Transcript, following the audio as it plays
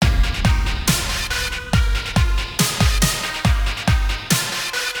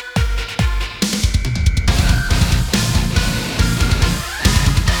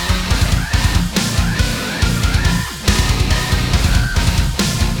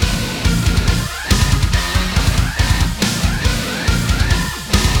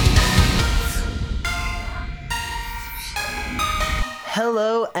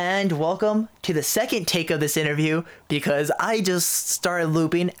and welcome to the second take of this interview because I just started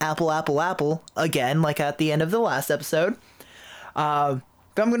looping Apple, Apple, Apple again, like at the end of the last episode. But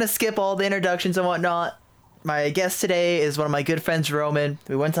I'm going to skip all the introductions and whatnot. My guest today is one of my good friends, Roman.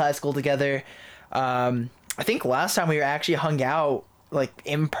 We went to high school together. I think last time we were actually hung out, like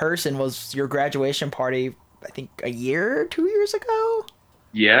in person, was your graduation party, I think a year, 2 years ago?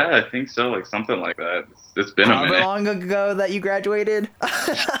 Yeah, I think so, like something like that. It's been a However minute. long ago that you graduated?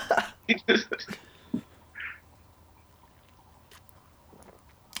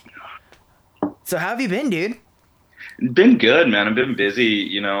 So how have you been, dude? Been good, man. I've been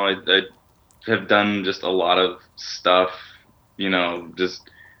busy. I have done just a lot of stuff. Just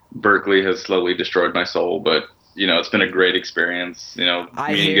Berkeley has slowly destroyed my soul, but it's been a great experience. I Meeting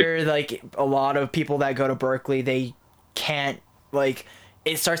good. hear like a lot of people that go to Berkeley, they can't, like,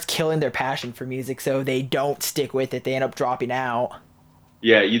 it starts killing their passion for music, so they don't stick with it. They end up dropping out.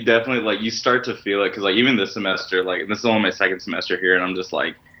 Yeah, you definitely like you start to feel it because like even this semester, like this is only my second semester here, and I'm just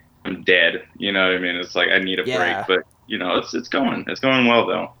like I'm dead. You know what I mean? It's like I need a break, Yeah. but it's going well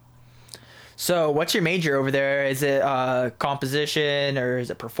though. So what's your major over there? Is it composition or is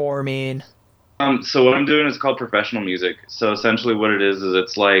it performing? So what I'm doing is called professional music. So essentially what it is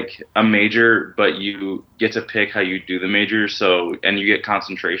it's like a major, but you get to pick how you do the major. So, and you get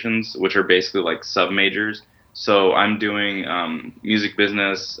concentrations, which are basically like sub majors. So I'm doing music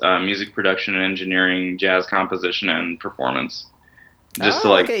business, music production and engineering, jazz composition and performance. Just to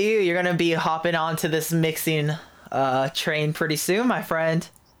Oh, look like, at you. You're going to be hopping onto this mixing train pretty soon, my friend.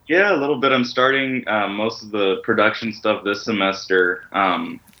 yeah, a little bit. I'm starting most of the production stuff this semester.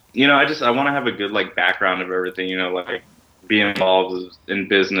 I want to have a good like background of everything. Like be involved in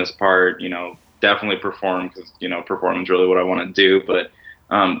business part. Definitely perform because performing is really what I want to do. But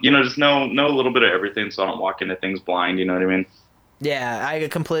just know a little bit of everything so I don't walk into things blind. You know what I mean? Yeah, I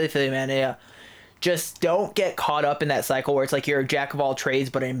completely feel you, man. Yeah. Just don't get caught up in that cycle where it's like you're a jack of all trades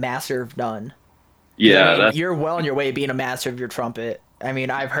but a master of none. Because I Yeah, mean, that's you're well on your way to being a master of your trumpet. I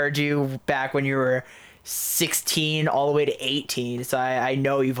mean, I've heard you back when you were 16 all the way to 18, so I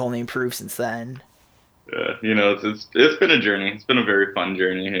know you've only improved since then. it's been a journey. It's been a very fun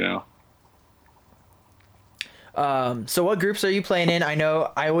journey. So what groups are you playing in? I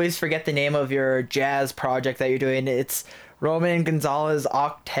know I always forget the name of your jazz project that you're doing. It's Roman Gonzales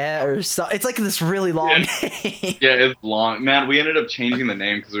Octet or so. It's like this really long Yeah, name. yeah, it's long, man. We ended up changing the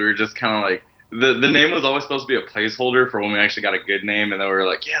name because we were just kind of like the name was always supposed to be a placeholder for when we actually got a good name, and then we were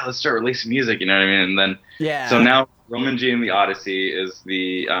like, yeah, let's start releasing music. You know what I mean? And then so Yeah. now Roman G and the Odyssey is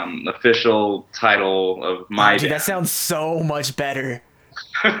the official title of Oh, my dude, that band. sounds so much better.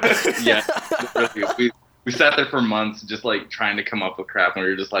 Yeah, literally, we sat there for months just like trying to come up with crap, and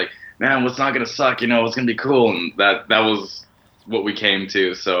we were just like, man, what's not gonna suck? What's gonna be cool? And that was what we came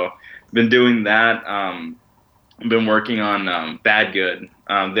to. So been doing that. I've been working on Bad Good.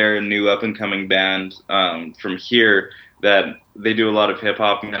 They're a new up and coming band from here that they do a lot of hip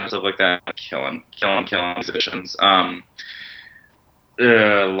hop and stuff like that. Killing musicians. A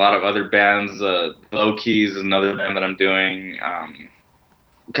lot of other bands. Low Keys is another band that I'm doing. A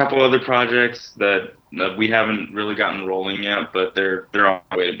couple other projects that we haven't really gotten rolling yet, but they're on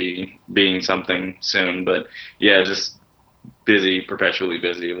the way to being something soon. But yeah, just busy, perpetually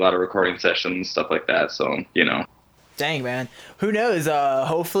busy. A lot of recording sessions, stuff like that. So. Dang, man. Who knows?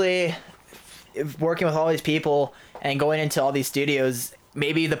 Hopefully, if working with all these people and going into all these studios,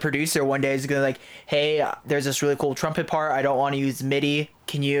 maybe the producer one day is gonna like, hey, there's this really cool trumpet part. I don't want to use MIDI.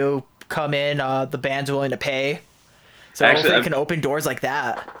 Can you come in? The band's willing to pay. So Actually, hopefully, it can open doors like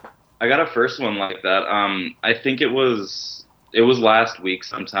that. I got a first one like that. I think it was last week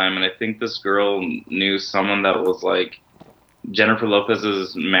sometime, and I think this girl knew someone that was like Jennifer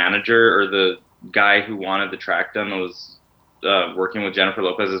Lopez's manager, or the guy who wanted the track done was working with Jennifer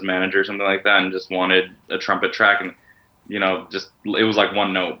Lopez's manager or something like that, and just wanted a trumpet track, and just it was like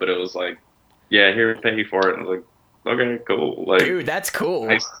one note, but it was like, yeah, here, pay for it. And I was like, okay, cool, like Dude, that's cool.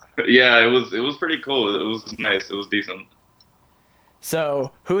 nice. Yeah, it was pretty cool. It was nice. It was decent.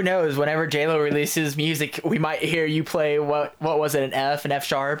 So who knows? Whenever JLo releases music, we might hear you play what was it? An F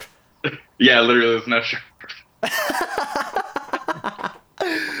sharp. Yeah, literally, it's not sure.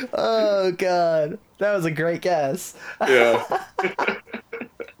 Oh God, that was a great guess. Yeah.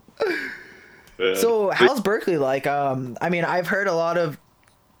 Yeah. So how's Berkeley like? I mean, I've heard a lot of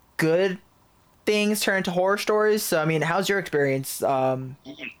good things turn into horror stories. So I mean, how's your experience?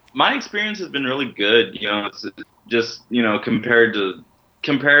 My experience has been really good. It's just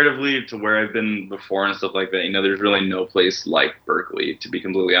comparatively to where I've been before and stuff like that. There's really no place like Berkeley, to be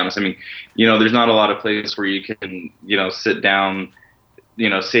completely honest. I mean, there's not a lot of places where you can sit down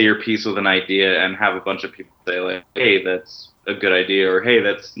say your piece with an idea and have a bunch of people say like, hey, that's a good idea, or hey,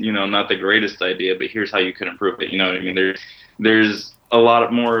 that's not the greatest idea, but here's how you can improve it. You know what I mean? There's a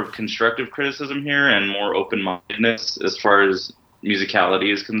lot more of constructive criticism here and more open-mindedness as far as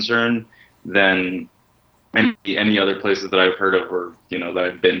musicality is concerned than any other places that I've heard of or that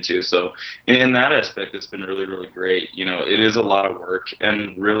I've been to. So in that aspect, it's been really, really great. It is a lot of work,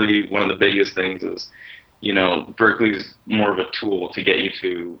 and really one of the biggest things is Berkeley's more of a tool to get you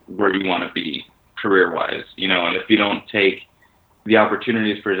to where you want to be career-wise. And if you don't take the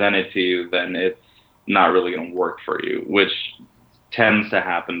opportunities presented to you, then it's not really going to work for you, which tends to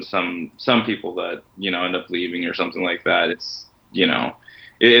happen to some people that end up leaving or something like that. It's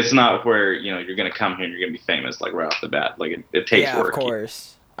not where you're going to come here and you're going to be famous like right off the bat. Like it takes work. Yeah, of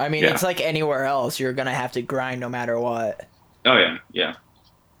course. I mean, it's like anywhere else. You're going to have to grind no matter what. Oh yeah.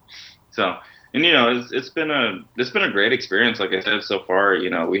 So, and it's been a great experience. Like I said, so far,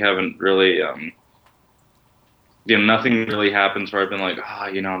 we haven't really nothing really happens where I've been like,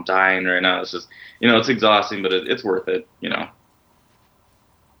 I'm dying right now. It's just it's exhausting, but it's worth it.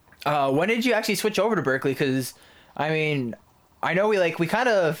 When did you actually switch over to Berkeley? Because I mean, I know we kind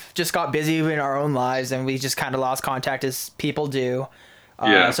of just got busy in our own lives and we just kind of lost contact as people do.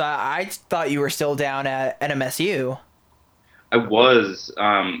 So I thought you were still down at NMSU. I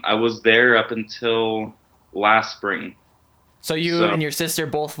was there up until last spring. So you and your sister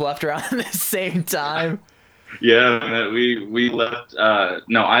both left around the same time? Yeah, we left.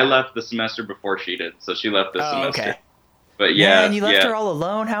 No, I left the semester before she did, so she left this semester. Okay. But yeah, and you left her all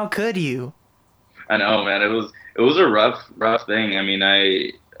alone. How could you? I know, man. It was a rough thing. I mean,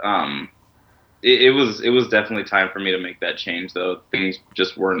 it was definitely time for me to make that change, though. Things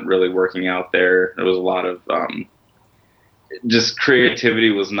just weren't really working out there. There was a lot of just creativity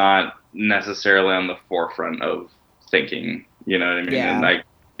was not necessarily on the forefront of thinking. You know what I mean? Yeah. And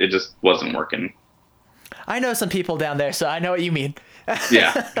it just wasn't working. I know some people down there, so I know what you mean.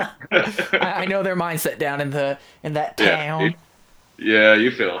 Yeah. I know their mindset down in that town. Yeah,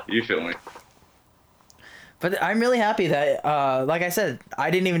 you feel me. But I'm really happy that, like I said,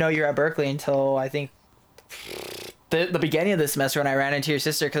 I didn't even know you were at Berkeley until I think the beginning of the semester when I ran into your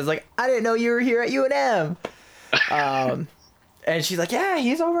sister, because I didn't know you were here at UNM. And she's like, yeah,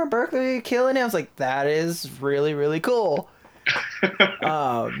 he's over in Berkeley killing it. I was like, that is really, really cool.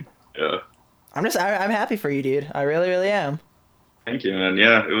 Yeah. I'm happy for you, dude. I really, really am. Thank you, man.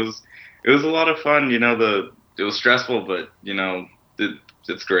 Yeah, it was a lot of fun. It was stressful, but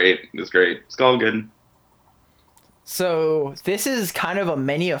it's great. It's great. It's all good. So this is kind of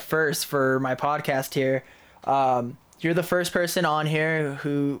a first for my podcast here. You're the first person on here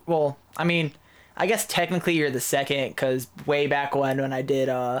who, well, I mean, I guess technically you're the second, because way back when I did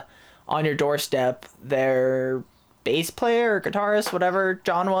On Your Doorstep, their bass player or guitarist, whatever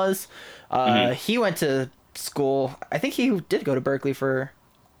John was, he went to school. I think he did go to Berkeley for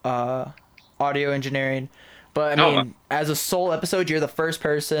audio engineering. But I mean, as a sole episode, you're the first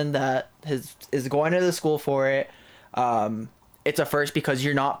person that is going to the school for it. It's a first because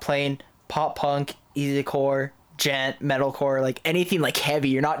you're not playing pop punk, easycore, gent, metalcore, like anything like heavy.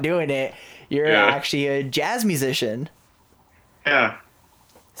 You're not doing it. You're actually a jazz musician. Yeah.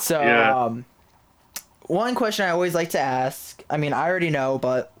 So, one question I always like to ask, I mean, I already know,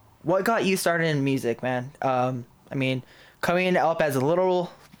 but what got you started in music, man? I mean, coming up as a little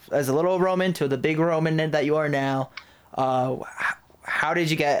Roman to the big Roman that you are now, how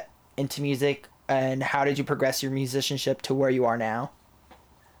did you get into music, and how did you progress your musicianship to where you are now?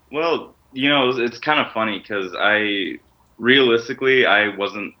 Well, it's kind of funny because realistically, I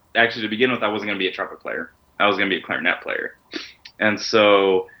wasn't, actually to begin with, I wasn't going to be a trumpet player. I was going to be a clarinet player. And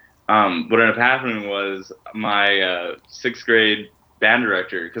so what ended up happening was my sixth grade band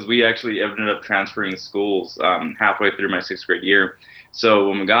director, because we actually ended up transferring schools halfway through my sixth grade year. So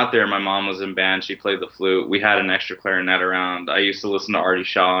when we got there, my mom was in band. She played the flute. We had an extra clarinet around. I used to listen to Artie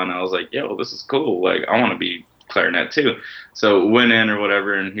Shaw, and I was like, yo, this is cool. Like, I want to be clarinet too. So went in or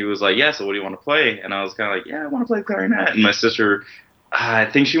whatever, and he was like, yeah, so what do you want to play? And I was kind of like, yeah, I want to play clarinet. And my sister, I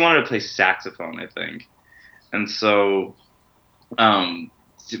think she wanted to play saxophone, I think. And so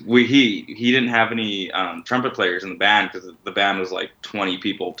he didn't have any trumpet players in the band, because the band was like 20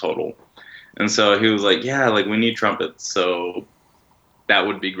 people total. And so he was like, yeah, like we need trumpets. So that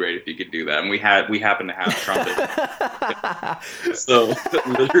would be great if you could do that. And we happened to have trumpet. So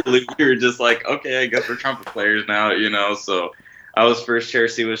literally we were just like, okay, I guess we're trumpet players now, So I was first chair,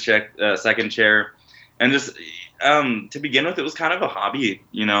 C was second chair. And just to begin with, it was kind of a hobby.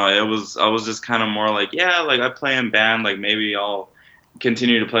 I was just kind of more like, yeah, like I play in band, like maybe I'll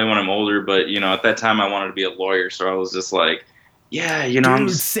continue to play when I'm older. But, at that time I wanted to be a lawyer. So I was just like, Yeah, you know, I'm Dude,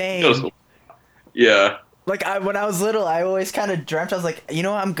 just same. yeah. Like when I was little, I always kind of dreamt. I was like, you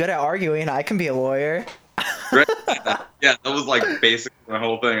know, I'm good at arguing. I can be a lawyer. Right. Yeah. Yeah, that was like basically my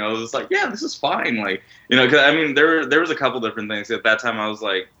whole thing. I was just like, yeah, this is fine. Like, you know, 'cause, I mean, there was a couple different things at that time. I was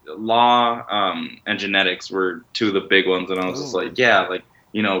like, law, and genetics were two of the big ones, and I was just Ooh. like, yeah, like,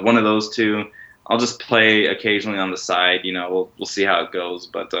 you know, one of those two. I'll just play occasionally on the side. You know, we'll see how it goes.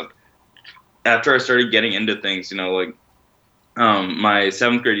 But after I started getting into things, you know, like my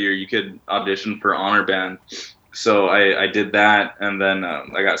seventh grade year, you could audition for honor band. So I did that, and then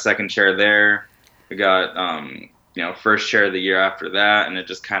I got second chair there. I got you know, first chair of the year after that, and it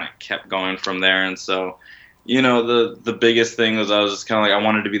just kind of kept going from there. And so, you know, the biggest thing was I was just kind of like I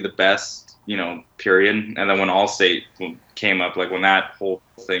wanted to be the best, you know, period. And then when Allstate came up, like when that whole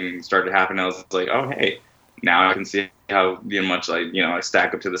thing started happening, I was like, oh hey, now I can see how much I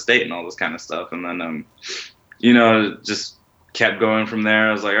stack up to the state and all this kind of stuff. And then you know, just kept going from there.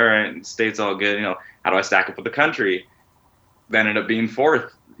 I was like, all right, state's all good. You know, how do I stack up with the country? Then ended up being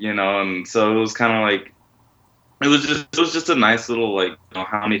fourth, you know, and so it was kind of like it was just a nice little like, you know,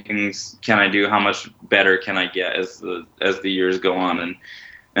 how many things can I do? How much better can I get as the years go on?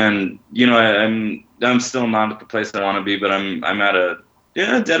 And you know, I'm still not at the place I want to be, but I'm at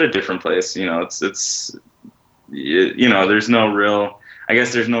a different place. You know, it's you know, there's no real, I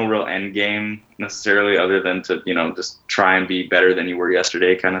guess there's no real end game necessarily other than to, you know, just try and be better than you were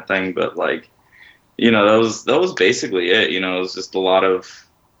yesterday kind of thing. But like, you know, that was basically it. You know, it was just a lot of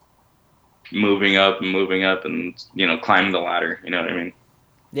moving up and, you know, climbing the ladder. You know what I mean?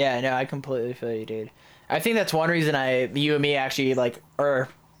 Yeah, no, I completely feel you, dude. I think that's one reason you and me actually like, or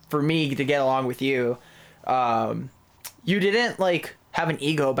for me to get along with you, um, you didn't like have an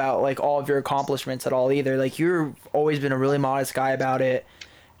ego about like all of your accomplishments at all either. Like you've always been a really modest guy about it,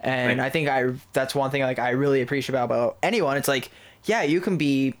 and Like, I think that's one thing like I really appreciate about anyone. It's like, yeah, you can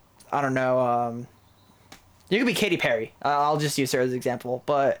be, I don't know, you can be Katy Perry. I'll just use her as an example,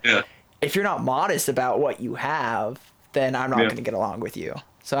 but yeah, if you're not modest about what you have, then I'm not yeah. going to get along with you.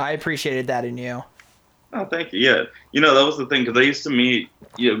 So I appreciated that in you. Oh, thank you. Yeah, you know, that was the thing because I used to meet,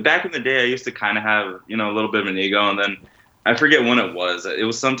 you know, back in the day. I used to kind of have, you know, a little bit of an ego, and then I forget when it was. It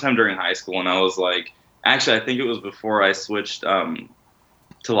was sometime during high school, and I was like, actually, I think it was before I switched to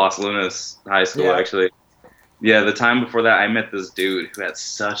Los Lunas High School. Yeah. Actually, yeah, the time before that, I met this dude who had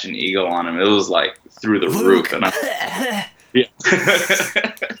such an ego on him. It was like through the roof, Luke. and I yeah.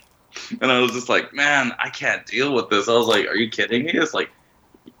 And I was just like, man, I can't deal with this. I was like, are you kidding me? It's like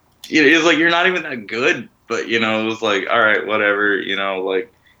you're not even that good, but you know, it was like, all right, whatever, you know,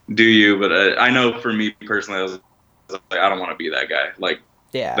 like do you? But I know for me personally, I was like, I don't want to be that guy. Like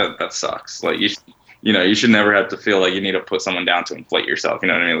Yeah. that sucks. Like you know, you should never have to feel like you need to put someone down to inflate yourself. You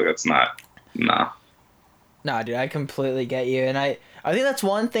know what I mean? Like that's not, nah. No, dude, I completely get you. And I think that's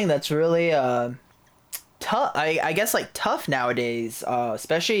one thing that's really tough. I guess like tough nowadays,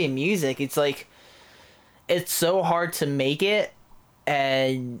 especially in music. It's like it's so hard to make it,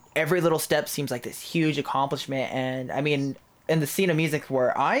 and every little step seems like this huge accomplishment. And I mean, in the scene of music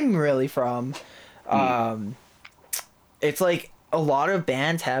where I'm really from, Mm. um, it's like a lot of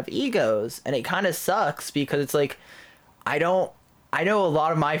bands have egos, and it kind of sucks because it's like I don't. I know a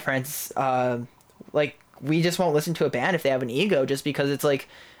lot of my friends, like we just won't listen to a band if they have an ego, just because it's like,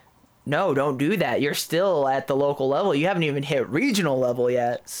 no, don't do that. You're still at the local level. You haven't even hit regional level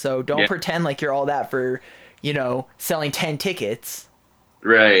yet. So don't Yeah. pretend like you're all that for, selling 10 tickets.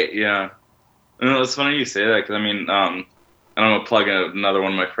 Right. Yeah. No, it's funny you say that because I mean, I don't want to plug another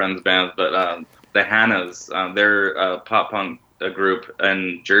one of my friends' bands, but the Hannahs, they're a pop punk group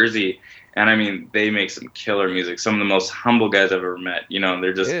in Jersey, and I mean, they make some killer music. Some of the most humble guys I've ever met. You know,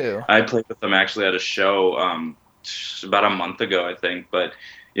 they're just. Ew. I played with them actually at a show about a month ago, I think. But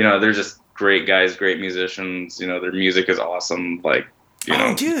you know, they're just great guys, great musicians. You know, their music is awesome. Like, you Oh,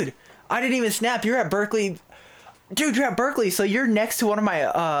 know, dude, I didn't even snap. You're at Berkeley. Dude, you're at Berkeley, so you're next to one of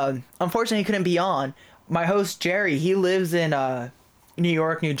my, unfortunately he couldn't be on. My host, Jerry, he lives in, New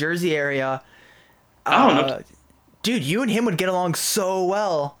York, New Jersey area. I don't know. Uh, dude, you and him would get along so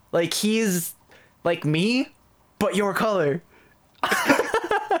well. Like, he's like me, but your color.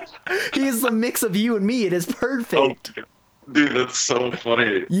 He's the mix of you and me. It is Oh, perfect. dude, that's so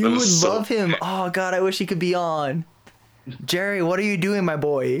funny. You That would is so. love him. Oh, God, I wish he could be on. Jerry, what are you doing, my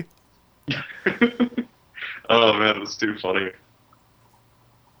boy? Oh man, that's too funny.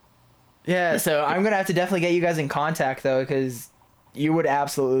 Yeah, so I'm gonna have to definitely get you guys in contact though, because you would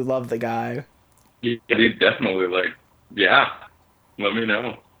absolutely love the guy. Yeah, dude, definitely. Like, yeah. Let me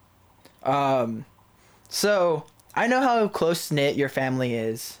know. So I know how close knit your family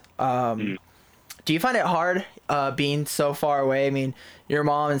is. Mm. Do you find it hard being so far away? I mean, your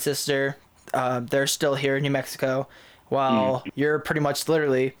mom and sister, they're still here in New Mexico, while Mm. you're pretty much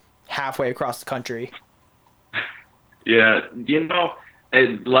literally halfway across the country. Yeah, I'm not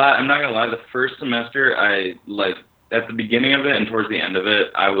gonna lie. The first semester, I like at the beginning of it and towards the end of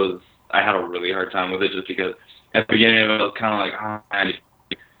it, I had a really hard time with it just because at the beginning of it, I was kind of like, oh, man.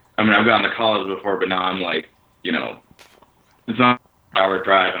 I mean, I've gone to college before, but now I'm like, it's not an hour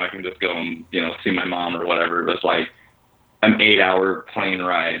drive, and I can just go and see my mom or whatever. But it's like an 8 hour plane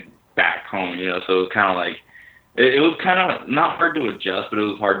ride back home, So it was kind of like it was kind of not hard to adjust, but it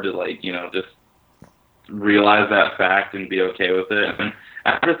was hard to like just realize that fact and be okay with it. And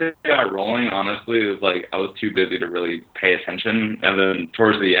after things got rolling, honestly, it was like I was too busy to really pay attention. And then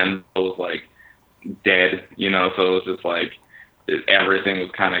towards the end, I was like dead, So it was just like everything was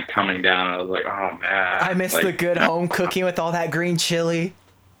kind of coming down. I was like, oh man, I miss like, the good home cooking with all that green chili.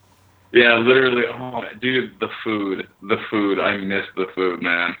 yeah, literally. Oh, dude, the food. I miss the food,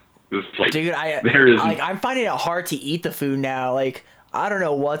 man. It's like Dude, there is. I'm finding it hard to eat the food now. Like, I don't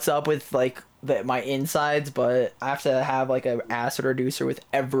know what's up with like my insides, but I have to have like an acid reducer with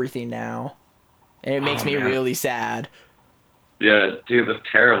everything now, and it makes Oh me man. really sad. Yeah, dude, that's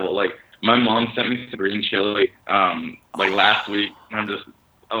terrible. Like my mom sent me some green chili, like last week. And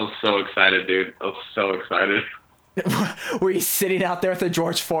I was so excited, dude. I was so excited. Were you sitting out there with the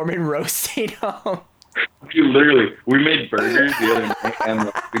George Foreman roasting them? Dude, literally, we made burgers the other night, and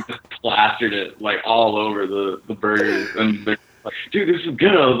like, we just plastered it like all over the burgers. And they're like, dude, this is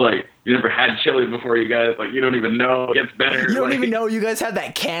good. I was like, you never had chili before, you guys. Like, you don't even know. It gets better. You don't like, even know you guys had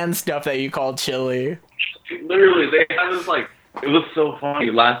that canned stuff that you called chili. Literally, they had this like it was so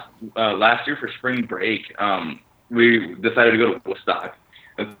funny. Last year for spring break, we decided to go to Woodstock.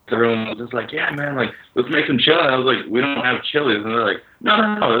 And everyone was just like, yeah, man, like, let's make some chili. I was like, we don't have chilies. And they're like, no,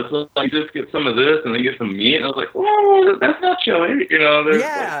 let's like, just get some of this and then get some meat. And I was like, oh, that's not chili.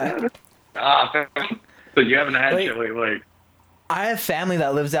 Yeah. Like, so you haven't had Like, chili, like. I have family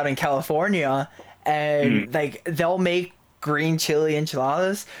that lives out in California, and like they'll make green chili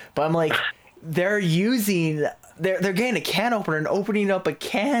enchiladas, but I'm like, they're getting a can opener and opening up a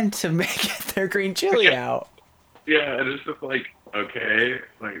can to make their green chili out. Yeah, and it's just like, okay,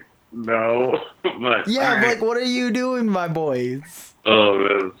 like, no. But, Yeah, right. like, what are you doing, my boys? Oh,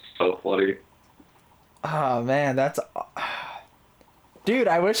 that was so funny. Oh man, dude.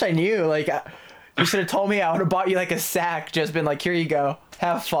 I wish I knew. Like, you should have told me. I would have bought you like a sack. Just been like, here you go,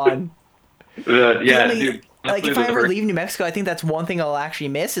 have fun. Yeah, I mean, dude. like if I ever leave New Mexico, I think that's one thing I'll actually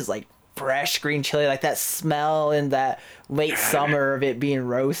miss is like fresh green chili, like that smell and that late summer of it being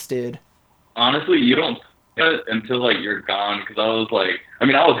roasted. Honestly, you don't get it until like you're gone. Because I was like, I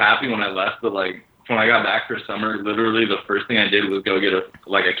mean, I was happy when I left, but like when I got back for summer, literally the first thing I did was go get a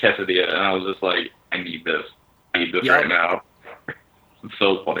quesadilla, and I was just like, I need this. I need this right now. It's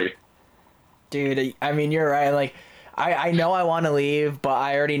so funny. Dude, I mean, you're right. Like, I know I want to leave, but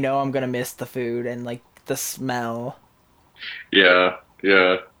I already know I'm gonna miss the food and like the smell. Yeah,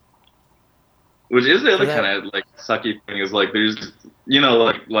 yeah. Which is the other kind of like sucky thing is like there's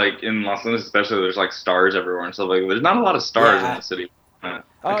like in Los Angeles especially there's like stars everywhere and stuff like there's not a lot of stars in the city.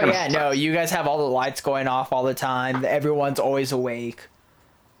 Oh yeah, no, you guys have all the lights going off all the time. Everyone's always awake.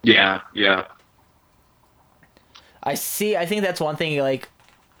 Yeah, yeah. I think that's one thing. Like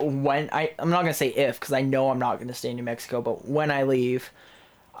when I'm not gonna say if because I know I'm not gonna stay in New Mexico, but when I leave,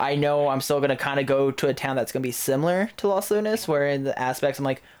 I know I'm still gonna kind of go to a town that's gonna be similar to Los Lunas, where in the aspects I'm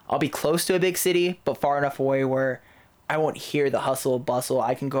like I'll be close to a big city, but far enough away where I won't hear the hustle bustle.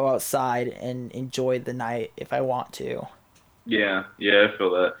 I can go outside and enjoy the night if I want to. Yeah, yeah, I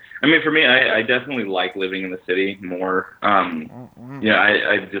feel that. I mean, for me, I definitely like living in the city more. Yeah,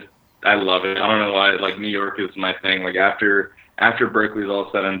 I love it. I don't know why. Like New York is my thing. Like after Berkeley's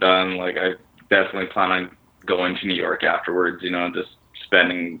all said and done, like I definitely plan on going to New York afterwards. Just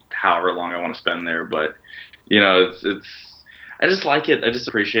spending however long I want to spend there. But it's I just like it. I just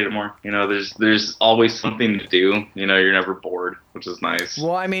appreciate it more. There's always something to do. You're never bored, which is nice.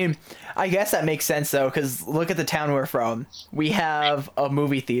 Well, I mean, I guess that makes sense though, because look at the town we're from. We have a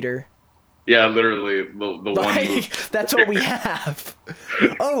movie theater. Yeah, literally the like, one. That's what we have.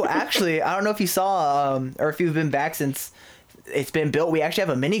 Oh, actually, I don't know if you saw or if you've been back since it's been built. We actually have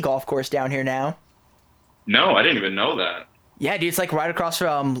a mini golf course down here now. No, I didn't even know that. Yeah, dude, it's like right across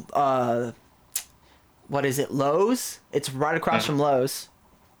from what is it, Lowe's? It's right across from Lowe's.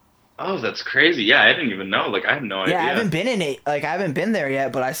 Oh, that's crazy. Yeah, I didn't even know. Like, I had no idea. Yeah, I haven't been in it. Like, I haven't been there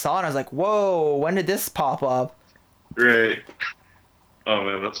yet, but I saw it and I was like, whoa, when did this pop up? Right. Oh,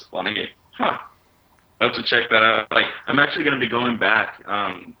 man, that's funny. Huh. I have to check that out. Like, I'm actually going to be going back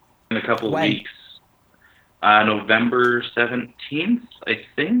in a couple of weeks. November 17th, I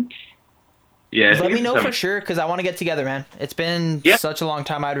think. Yeah, I Let think me it's know the for 17th. sure, because I want to get together, man. It's been Yeah, such a long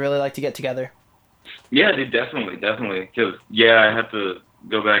time. I'd really like to get together. yeah, dude, definitely, definitely. Because yeah, I have to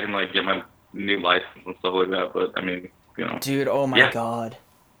go back and like get my new license and stuff like that. But I mean, you know, Dude, oh my yeah. god.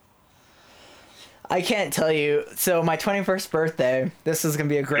 I can't tell you. So my 21st birthday, this is going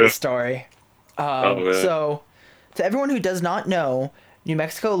to be a great story. Oh man. So to everyone who does not know, New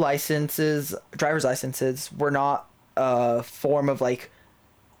Mexico licenses, driver's licenses, were not a form of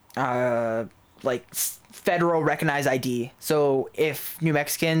uh, federal recognized ID. So if New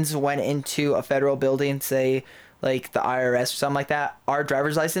Mexicans went into a federal building, say like the IRS or something like that, our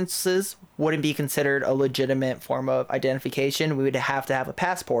driver's licenses wouldn't be considered a legitimate form of identification. We would have to have a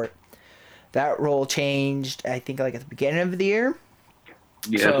passport. That rule changed, I think, like at the beginning of the year.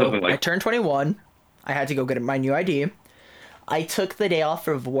 Yeah, So something I like. turned 21. I had to go get my new ID. I took the day off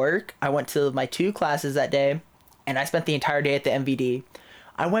of work. I went to my two classes that day, and I spent the entire day at the MVD.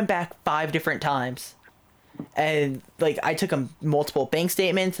 I went back 5 different times, and like I took them multiple bank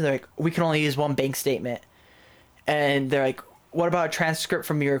statements, and they're like, "We can only use one bank statement." And they're like, "What about a transcript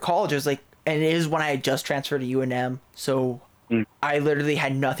from your college?" I was like, and it is when I had just transferred to UNM, so Mm, I literally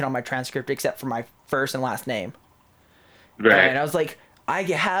had nothing on my transcript except for my first and last name. right. And I was like, I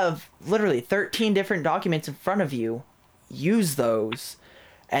have literally 13 different documents in front of you. Use those.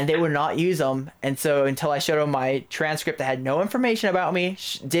 And they would not use them. And so until I showed them my transcript that had no information about me,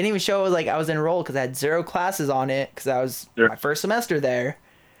 didn't even show like I was enrolled because I had 0 classes on it because I was Sure. my first semester there.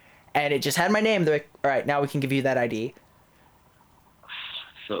 And it just had my name. They're like, all right, now we can give you that ID.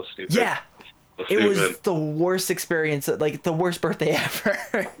 So stupid. Yeah, So it stupid. was the worst experience, like the worst birthday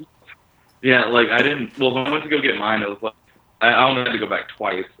ever. Yeah, like I didn't. Well, when I went to go get mine, it was like I only had to go back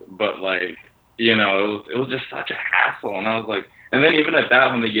twice, but like it was just such a hassle, and I was like, and then even at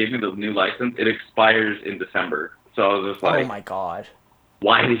that, when they gave me the new license, it expires in December, so I was just Oh like, my god.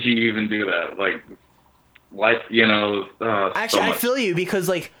 why did you even do that? Like, what so Actually, I much. feel you because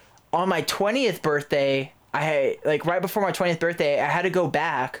like on my 20th birthday, I had like right before my 20th birthday, I had to go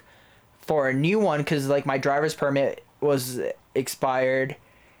back for a new one because like my driver's permit was expired,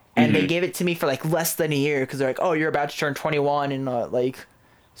 and they Hmm. gave it to me for like less than a year because they're like, "Oh, you're about to turn 21," and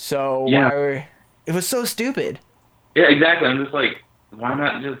so Yeah, it was so stupid. yeah, exactly. I'm just like, why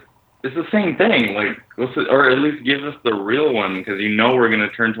not just? It's the same thing. Like, or at least give us the real one because we're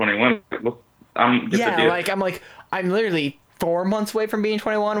gonna turn 21. Like, get the Yeah, deal. I'm literally 4 months away from being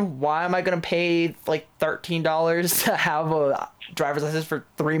 21. Why am I gonna pay like $13 to have a driver's license for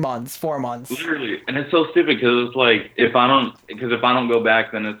 3 months, 4 months? Literally, and it's so stupid because it's like if I don't go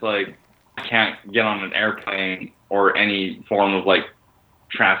back, then it's like I can't get on an airplane or any form of like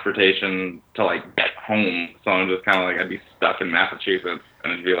transportation to like get home. So I'm just kind of like I'd be stuck in Massachusetts,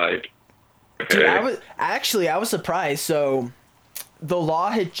 and it'd be like, Dude, okay, I was surprised. So the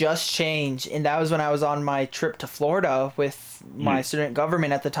law had just changed, and that was when I was on my trip to Florida with my hmm. student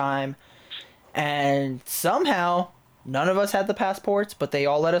government at the time, and somehow none of us had the passports, but they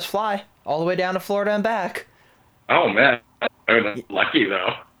all let us fly all the way down to Florida and back. Oh man, I mean, that's lucky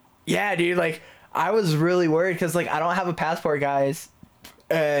though. Yeah, dude, like I was really worried because like I don't have a passport, guys,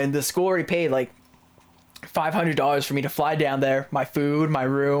 and the school already paid like $500 for me to fly down there, my food, my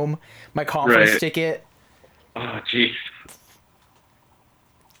room, my conference Right. ticket. Oh jeez.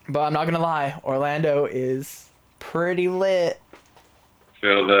 But I'm not gonna lie, Orlando is pretty lit.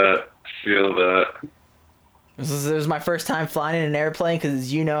 Feel that. Feel that. This was my first time flying in an airplane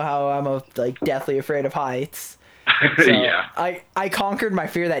because you know how I'm like deathly afraid of heights. So Yeah. I conquered my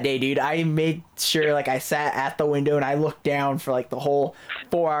fear that day, dude. I made sure like I sat at the window and I looked down for like the whole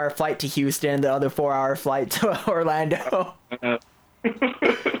 4 hour flight to Houston and the other 4 hour flight to Orlando.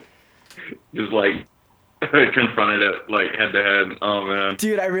 Just like confronted it like head to head. Oh man.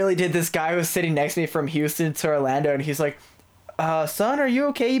 Dude, I really did. This guy was sitting next to me from Houston to Orlando, and he's like, son, are you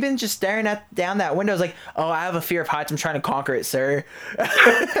okay? You've been just staring at down that window. I was like, oh, I have a fear of heights. I'm trying to conquer it, sir.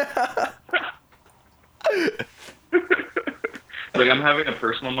 Like I'm having a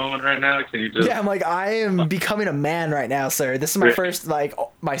personal moment right now. Can you just? Yeah, I'm like, I am becoming a man right now, sir. This is my first, like,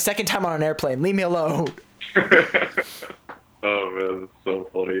 my second time on an airplane. Leave me alone. Oh man, that's so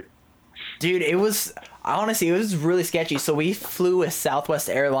funny. Dude, honestly, it was really sketchy. So we flew with Southwest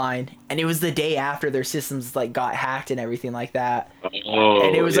Airline, and it was the day after their systems, like, got hacked and everything like that.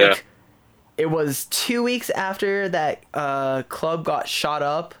 And it Oh was yeah. like, it was 2 weeks after that club got shot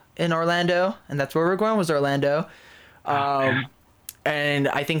up in Orlando, and that's where we're going was Orlando. Um, and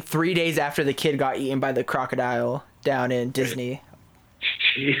I think 3 days after the kid got eaten by the crocodile down in Disney.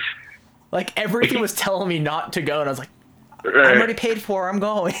 Jeez. Like everything was telling me not to go, and I was like, I'm Right. already paid for. I'm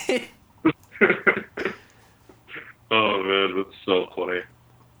going. Oh man, that's so funny.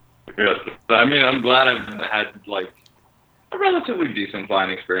 Yeah. I mean, I'm glad I've had like a relatively decent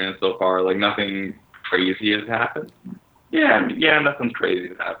flying experience so far. Like nothing crazy has happened. Yeah, yeah, nothing crazy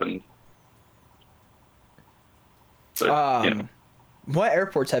has happened. But What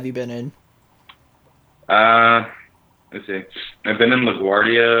airports have you been in? uh, let's see. I've been in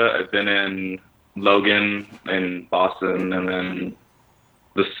LaGuardia. I've been in Logan in Boston, and then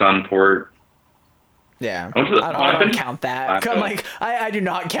the Sunport. Yeah, I I've don't been count that. I'm like, I do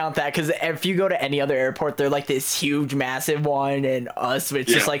not count that because if you go to any other airport, they're like this huge, massive one, and us,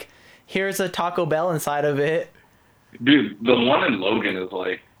 it's just like, here's a Taco Bell inside of it. Dude, the one in Logan is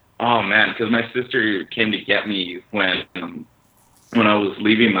like, oh man, because my sister came to get me when I was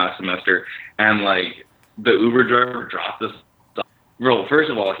leaving last semester, and like the Uber driver dropped us. Bro, first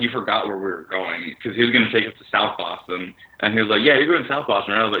of all, he forgot where we were going because he was going to take us to South Boston, and he was like, "Yeah, you're going to South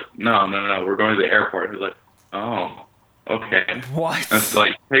Boston." And I was like, "No, no, no, we're going to the airport." He was like, "Oh, okay." What? And so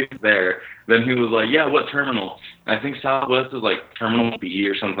like, take it there. Then he was like, "Yeah, what terminal?" I think Southwest is like Terminal B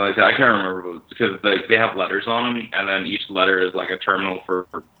or something like that. I can't remember because like they have letters on them, and then each letter is like a terminal for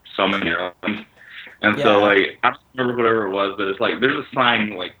so many airlines. And so like I don't remember whatever it was, but it's like there's a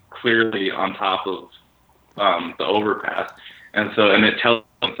sign like clearly on top of the overpass, and it tells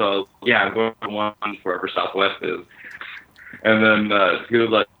them, so yeah, I'm going to one wherever Southwest is. And then he was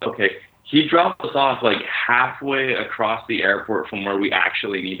like, okay. He dropped us off like halfway across the airport from where we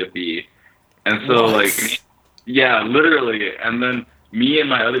actually need to be. And so like, yeah, literally. And then me and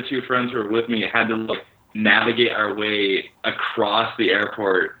my other two friends who were with me had to like navigate our way across the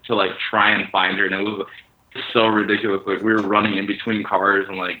airport to like try and find her. And it was so ridiculous. Like we were running in between cars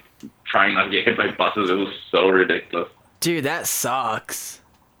and like trying not to get hit by buses. It was so ridiculous. Dude, that sucks.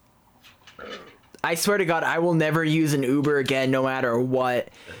 I swear to God, I will never use an Uber again, no matter what.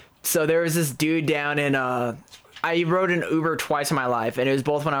 So there was this dude down in, I rode an Uber twice in my life, and it was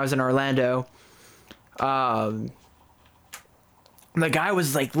both when I was in Orlando. The guy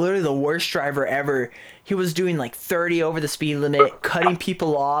was like literally the worst driver ever. He was doing like 30 over the speed limit, cutting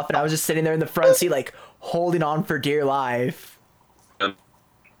people off, and I was just sitting there in the front seat like holding on for dear life.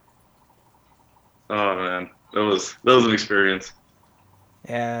 Oh man, that was an experience.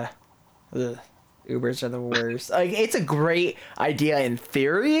 Yeah. Ugh. Ubers are the worst. Like, it's a great idea in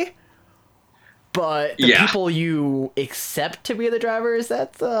theory, but the people you accept to be the drivers,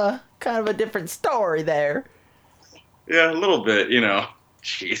 that's kind of a different story there. Yeah, a little bit, you know.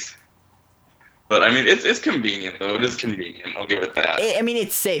 Jeez. But I mean, it's convenient though. It is convenient. I'll give it that. I mean,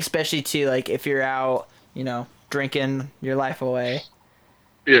 it's safe, especially to like if you're out, you know, drinking your life away.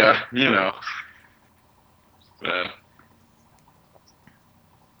 Yeah, you know. I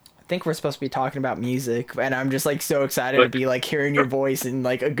think we're supposed to be talking about music, and I'm just like so excited to be like hearing your voice in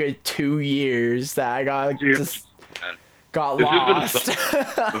like a good 2 years that I got lost.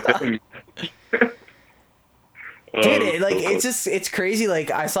 Dude, it's crazy.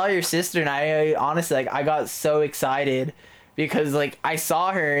 Like I saw your sister, and I honestly like I got so excited because like I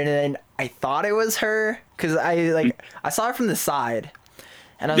saw her, and then I thought it was her because I saw her from the side,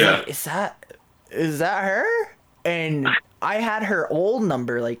 and I was like, is that her? And I had her old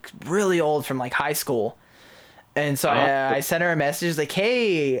number, like really old from like high school. And so I sent her a message like,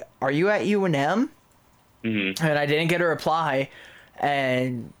 hey, are you at UNM? Mm-hmm. And I didn't get a reply.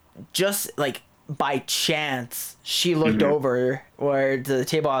 And just like by chance, she looked over where to the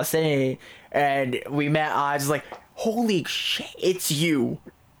table I was sitting, and we met. I was like, holy shit, it's you.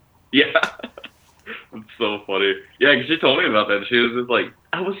 Yeah. It's so funny. Yeah, because she told me about that. She was just like,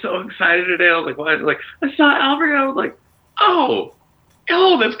 I was so excited today. I was like, what? Like, I saw Albie. I was like, oh,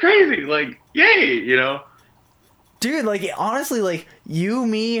 that's crazy. Like, yay, you know? Dude, like, honestly, like, you,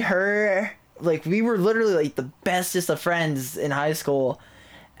 me, her, like, we were literally, like, the bestest of friends in high school.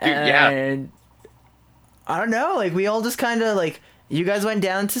 And I don't know, like, we all just kind of, like, you guys went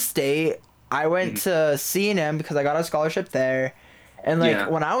down to state. I went to C&M because I got a scholarship there. And, like,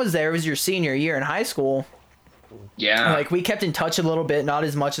 when I was there, it was your senior year in high school. Yeah. And, like, we kept in touch a little bit, not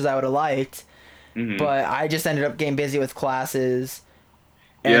as much as I would have liked. Mm-hmm. But I just ended up getting busy with classes.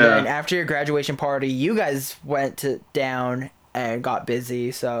 And then after your graduation party, you guys went down and got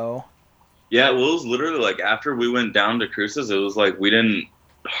busy, so... Yeah, well, it was literally, like, after we went down to Cruces, it was like we didn't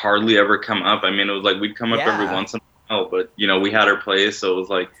hardly ever come up. I mean, it was like we'd come up every once in a while, but, you know, we had our place, so it was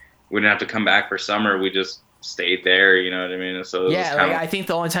like we didn't have to come back for summer. We just stayed there, you know what I mean? So yeah, like, I think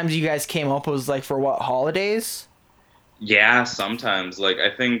the only times you guys came up was like for what, holidays? Yeah, sometimes. Like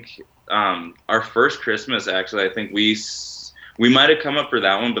I think our first Christmas, actually, I think we might have come up for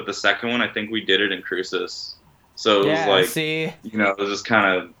that one, but the second one, I think we did it in Cruces. So it was like, you know, it was just kind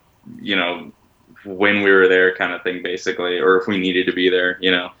of, you know, when we were there, kind of thing, basically, or if we needed to be there,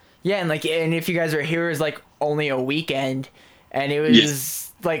 you know. Yeah, and like, and if you guys are here, it was like only a weekend, and it Yeah.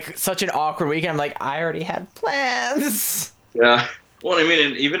 was like such an awkward weekend. I'm like, I already had plans. Yeah. Well, I mean,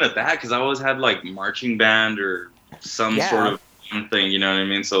 and even at that, because I always had like marching band or some sort Yeah. of thing, you know what I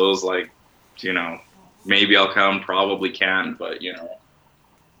mean? So it was like, you know, maybe I'll come, probably can't, but you know.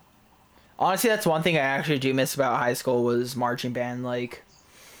 Honestly, that's one thing I actually do miss about high school was marching band. Like,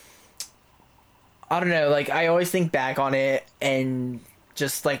 I don't know, like I always think back on it and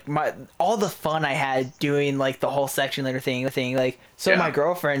just like my all the fun I had doing like the whole section leader thing. Like, so Yeah. my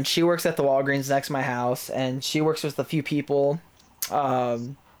girlfriend, she works at the Walgreens next to my house, and she works with a few people.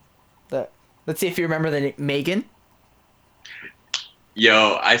 That let's see if you remember the Megan.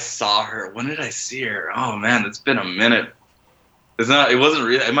 Yo, I saw her. When did I see her? Oh man, it's been a minute. It's not. It wasn't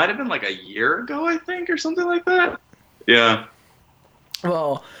real. It might have been like a year ago, I think, or something like that. Yeah.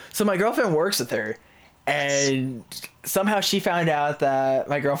 Well, so my girlfriend works with her, and somehow she found out that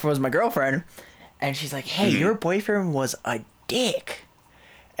my girlfriend was my girlfriend, and she's like, "Hey, your boyfriend was a dick,"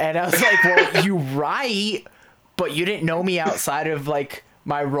 and I was like, "Well, you right, but you didn't know me outside of like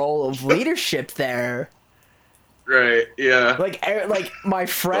my role of leadership there." Right. Yeah. Like my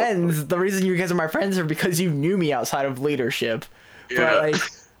friends, the reason you guys are my friends are because you knew me outside of leadership. Yeah. But like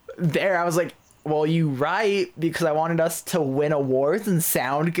there, I was like, well, you right, because I wanted us to win awards and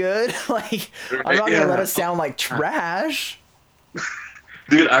sound good. Like, I'm not gonna let us sound like trash.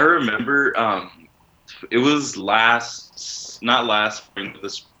 Dude, I remember. It was not last spring, but the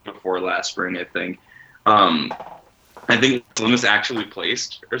spring before last spring, I think. I think Columbus actually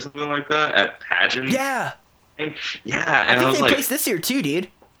placed or something like that at pageant. Yeah, Yeah, I and I think was they like, placed this year too, dude.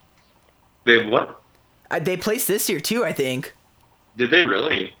 they what? They placed this year too, I think. Did they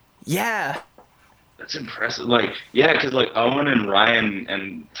really? Yeah. That's impressive. Like, yeah, because like Owen and Ryan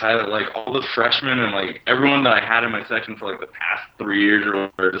and Tyler, like all the freshmen and like everyone that I had in my section for like the past 3 years or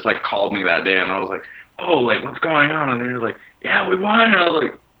whatever, just like called me that day, and I was like, oh, like what's going on? And they were like, yeah, we won. And I was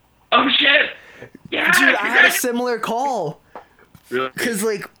like, oh shit, yeah, Dude, I had a similar call. really? Because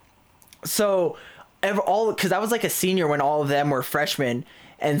like, so because I was like a senior when all of them were freshmen,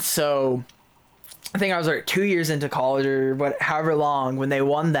 and so I think I was like 2 years into college or however long when they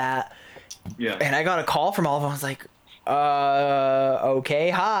won that. Yeah. And I got a call from all of them. I was like,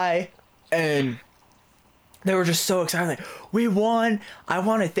 okay, hi. And they were just so excited. Like, we won. I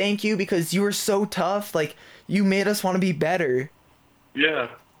want to thank you because you were so tough. Like, you made us want to be better. Yeah.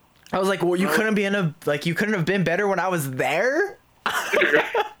 I was like, well, you couldn't have been better when I was there. Man,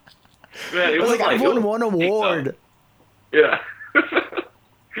 it I was like, I it won was one award. Yeah.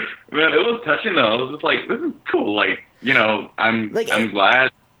 Man, it was touching though. I was just like, this is cool. Like, you know, I'm glad.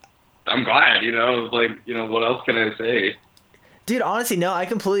 I'm glad, you know. Like, you know, what else can I say? Dude, honestly, no, I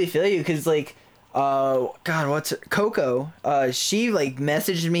completely feel you because, like, God, what's her? Coco? She, like,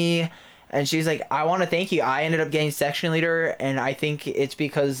 messaged me and she's like, I want to thank you. I ended up getting section leader, and I think it's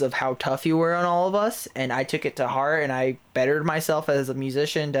because of how tough you were on all of us, and I took it to heart, and I bettered myself as a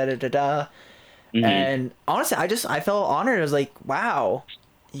musician, da-da-da-da. Mm-hmm. And honestly, I felt honored. I was like, wow,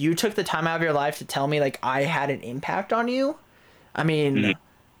 you took the time out of your life to tell me, like, I had an impact on you. I mean,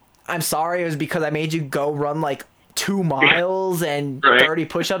 I'm sorry it was because I made you go run, like, 2 miles and Right. 30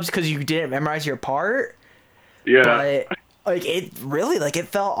 push-ups because you didn't memorize your part. Yeah. But, like, it really, like, it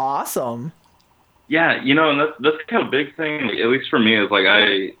felt awesome. Yeah, you know, and that's kind of a big thing, like, at least for me, is like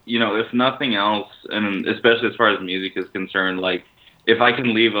you know, if nothing else, and especially as far as music is concerned, like if I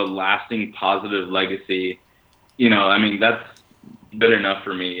can leave a lasting positive legacy, you know, I mean, that's good enough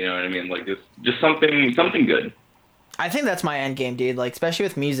for me, you know what I mean? Like just something good. I think that's my end game, dude. Like, especially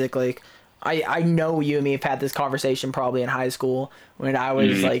with music, like, I know you and me have had this conversation probably in high school when I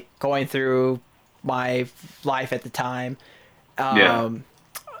was, like, going through my life at the time. The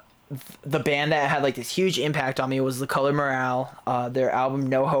band that had, like, this huge impact on me was The Color Morale. Their album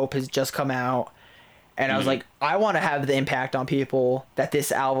No Hope has just come out. And I was like, I want to have the impact on people that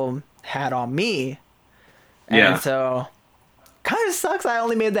this album had on me. And so, kind of sucks I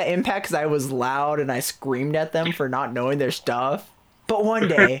only made that impact because I was loud and I screamed at them for not knowing their stuff. But one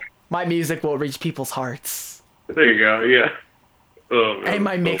day, my music will reach people's hearts. There you go, yeah. Oh, man. And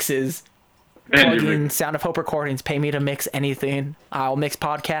my mixes. Plug in Sound of Hope recordings. Pay me to mix anything. I'll mix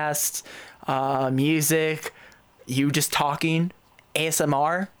podcasts, music, you just talking,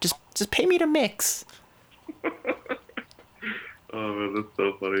 ASMR. Just pay me to mix. Oh man, that's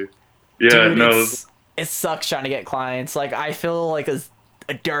so funny. Yeah, Dude, no. it sucks trying to get clients. Like, I feel like a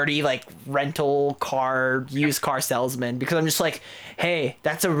dirty, like, rental car, used car salesman because I'm just like, hey,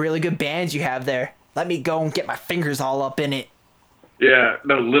 that's a really good band you have there. Let me go and get my fingers all up in it. Yeah,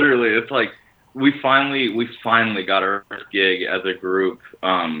 no, literally, it's like we finally got our first gig as a group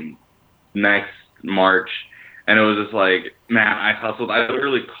next March, and it was just like, man, I hustled. I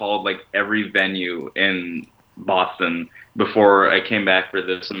literally called like every venue in Boston before I came back for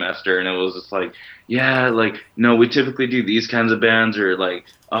this semester, and it was just like, yeah, like, no, we typically do these kinds of bands, or like,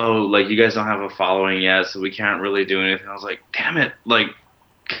 oh, like you guys don't have a following yet, so we can't really do anything. I was like, damn it, like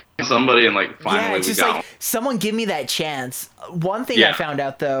somebody, and like Yeah, finally it's we just got like someone give me that chance. One thing I yeah. found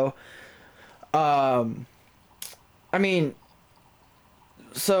out though, I mean,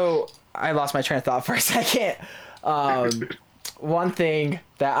 so I lost my train of thought for a second. Um, One thing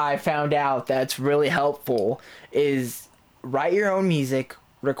that I found out that's really helpful is write your own music,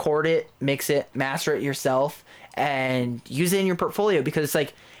 record it, mix it, master it yourself, and use it in your portfolio because it's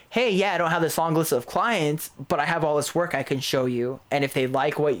like, hey, yeah, I don't have this long list of clients, but I have all this work I can show you. And if they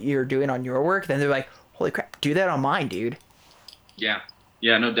like what you're doing on your work, then they're like, holy crap, do that on mine, dude. Yeah,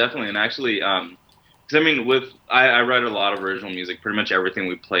 yeah, no, definitely, and actually, because I mean, I write a lot of original music. Pretty much everything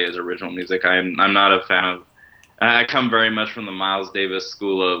we play is original music. I'm not a fan of. I come very much from the Miles Davis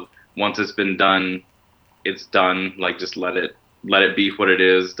school of once it's been done, it's done. Like just let it be what it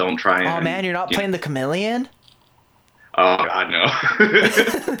is. Don't try Oh and man, you're not playing the chameleon? oh God,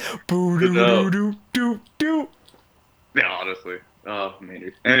 no. Boo doo No, doo doo doo doo. yeah, honestly. Oh,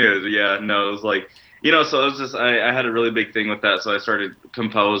 maybe. Anyways, yeah, no, it was like, so it was just, I had a really big thing with that, so I started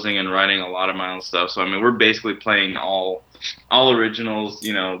composing and writing a lot of my own stuff. So, I mean, we're basically playing all originals,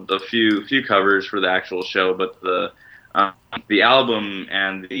 the few covers for the actual show, but the album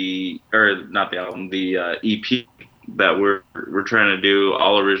and or not the album, the EP that we're trying to do,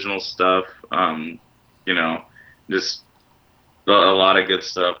 all original stuff, you know, just a lot of good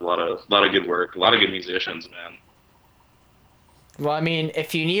stuff, a lot of good work, a lot of good musicians, man. Well, I mean,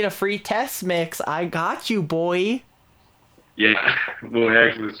 if you need a free test mix, I got you, boy. Yeah, well, we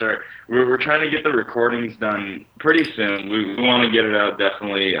actually start. We're trying to get the recordings done pretty soon. We want to get it out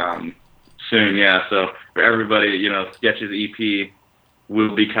definitely soon. Yeah, so for everybody, Sketches EP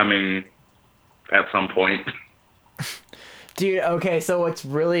will be coming at some point. Dude, okay, so what's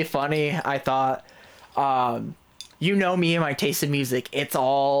really funny, I thought, you know me and my taste in music. It's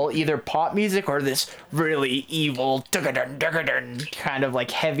all either pop music or this really evil kind of like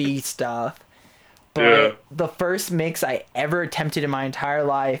heavy stuff. But Yeah. the first mix I ever attempted in my entire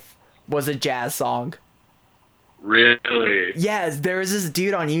life was a jazz song. Really? Yes, there was this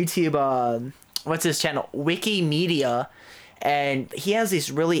dude on YouTube, what's his channel? Wikimedia, and he has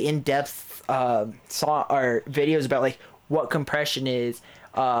these really in-depth song or videos about like what compression is,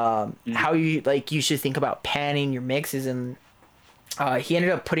 how you should think about panning your mixes, and he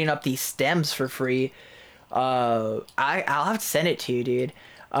ended up putting up these stems for free. I'll have to send it to you, dude.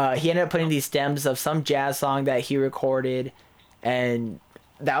 He ended up putting these stems of some jazz song that he recorded, and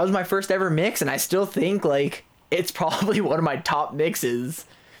that was my first ever mix, and I still think like it's probably one of my top mixes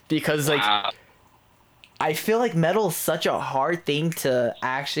because like Wow. I feel like metal is such a hard thing to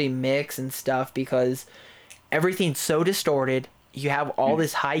actually mix and stuff because everything's so distorted. You have all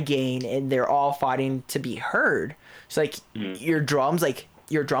this high gain and they're all fighting to be heard. So like your drums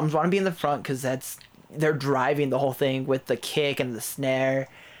want to be in the front because they're driving the whole thing with the kick and the snare,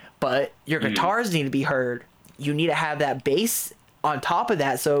 but your guitars need to be heard. You need to have that bass on top of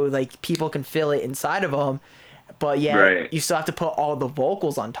that so like people can feel it inside of them, but yeah, Right. you still have to put all the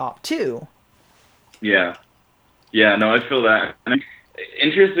vocals on top too. Yeah. Yeah. No, I feel that. And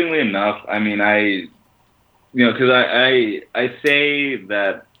interestingly enough, I mean, because I say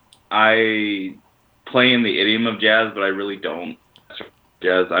that I play in the idiom of jazz, but I really don't.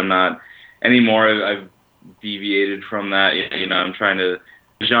 Jazz, I'm not anymore. I've deviated from that. I'm trying to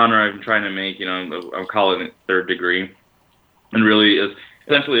genre I'm trying to make. I'm calling it third degree, and really is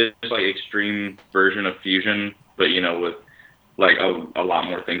essentially it's like extreme version of fusion, but with like a lot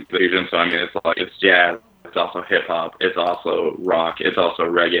more things to fusion. So I mean, it's jazz. It's also hip hop. It's also rock. It's also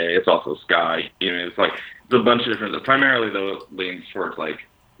reggae. It's also ska. It's like it's a bunch of different. Primarily though, leans towards like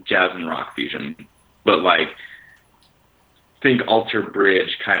jazz and rock fusion, but like think Alter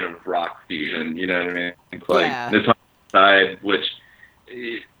Bridge kind of rock fusion. You know what I mean? It's like Yeah. this side, which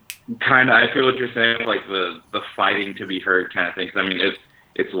kind of I feel what you're saying, like the fighting to be heard kind of thing. 'Cause I mean,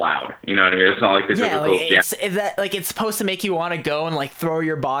 it's loud. You know what I mean? It's not like the Yeah, typical like it's supposed to make you want to go and like throw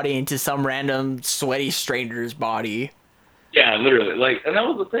your body into some random sweaty stranger's body. Yeah, literally. Like, and that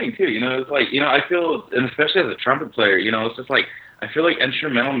was the thing too. It's like I feel, and especially as a trumpet player, it's just like I feel like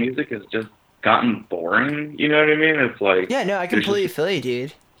instrumental music has just gotten boring. You know what I mean? It's like Yeah, no, I there's completely just- feel you,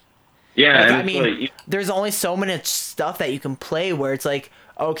 dude. yeah, Like, and I it's mean, like there's only so much stuff that you can play where it's like,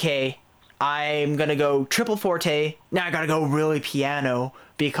 okay, I'm gonna go triple forte. Now I gotta go really piano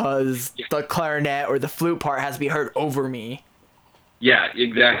because the clarinet or the flute part has to be heard over me. Yeah,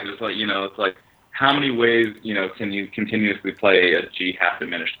 exactly. It's like, it's like how many ways, can you continuously play a G half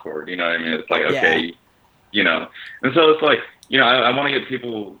diminished chord? You know what I mean? It's like, okay, and so it's like, I want to get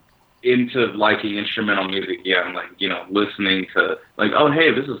people into liking instrumental music again, like, listening to like, oh,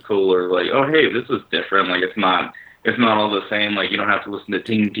 hey, this is cool, or like, oh, hey, this is different. Like, it's not all the same. Like, you don't have to listen to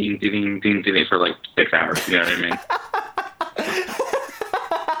ding, ding, ding, ding, ding for like 6 hours. You know what I mean?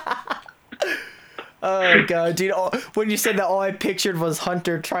 Oh god, dude! When you said that, all I pictured was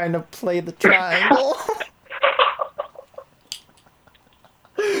Hunter trying to play the triangle.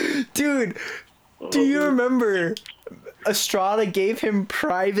 Dude, do you remember Estrada gave him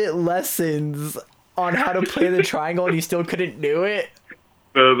private lessons on how to play the triangle, and he still couldn't do it?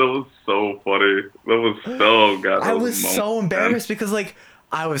 That was so funny. That was so god. I was so embarrassed because like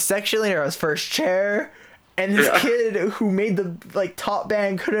I was section leader, I was first chair, and this kid who made the like top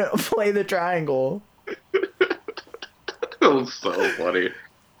band couldn't play the triangle. That was so funny.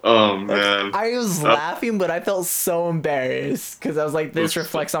 Oh man, I was laughing, but I felt so embarrassed because I was like, "This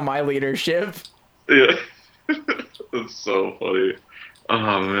reflects on my leadership." Yeah, that's so funny.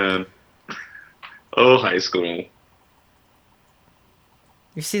 Oh man. Oh, high school.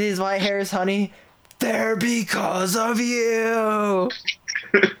 You see these white hairs, honey? They're because of you.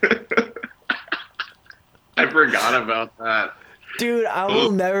 I forgot about that. Dude, I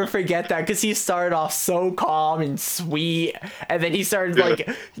will never forget that because he started off so calm and sweet, and then he started like,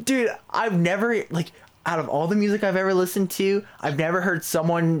 dude, I've never like out of all the music I've ever listened to, I've never heard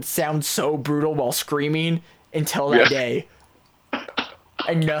someone sound so brutal while screaming until that day,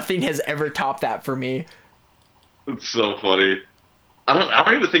 and nothing has ever topped that for me. It's so funny. I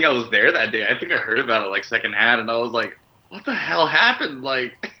don't even think I was there that day. I think I heard about it like secondhand, and I was like, what the hell happened?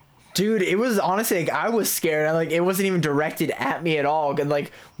 Like. Dude, it was honestly like I was scared. I like it wasn't even directed at me at all. And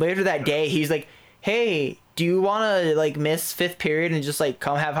like later that day, he's like, "Hey, do you want to like miss fifth period and just like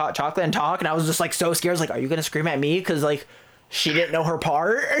come have hot chocolate and talk?" And I was just like so scared. I was like, "Are you gonna scream at me?" Because like she didn't know her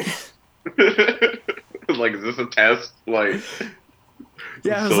part. Like, is this a test? Like,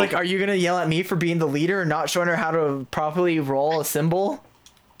 yeah, I was like, "Are you gonna yell at me for being the leader and not showing her how to properly roll a cymbal?"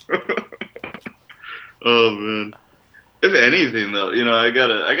 Oh man. If anything, though, I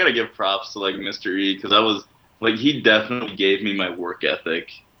gotta give props to like Mr. E, because I was like, he definitely gave me my work ethic.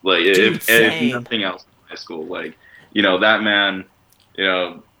 Like, Dude, if nothing else in high school, like, that man,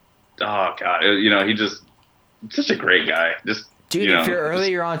 oh god, he just such a great guy. Just dude, if you're early,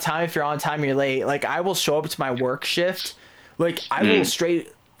 you're on time. If you're on time, you're late. Like, I will show up to my work shift. Like, I will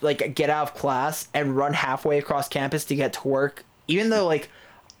straight like get out of class and run halfway across campus to get to work, even though like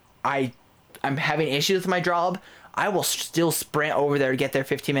I'm having issues with my job. I will still sprint over there to get there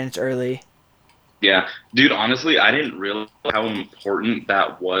 15 minutes early. Yeah. Dude, honestly, I didn't realize how important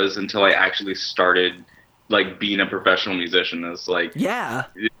that was until I actually started, like, being a professional musician. It's like, yeah,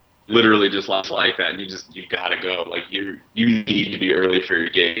 literally just like that. And you gotta go. Like, you need to be early for your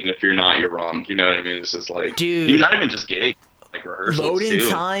gig. And if you're not, you're wrong. You know what I mean? It's just like, dude, not even just gig, like rehearsals loading too.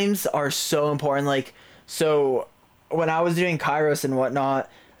 times are so important. Like, so when I was doing Kairos and whatnot,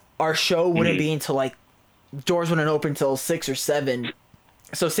 our show wouldn't be until like, doors wouldn't open till 6 or 7.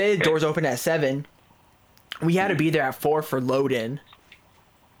 So say the doors open at 7, we had to be there at 4 for load in.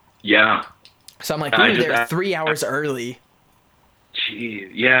 Yeah. So I'm like, we were there 3 hours early.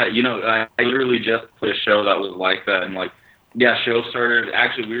 Jeez. Yeah, I literally just put a show that was like that, and like, yeah, show started.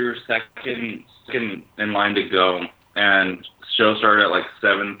 Actually, we were second in line to go, and show started at like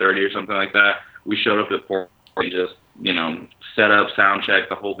 7:30 or something like that. We showed up at 4, just set up, sound check,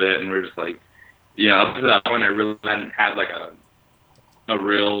 the whole bit, and we were just like. Up to that point, I really hadn't had like a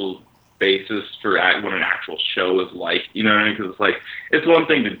real basis for what an actual show is like. You know what I mean? Because it's like it's one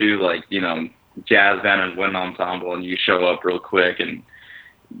thing to do like jazz band and wind ensemble, and you show up real quick and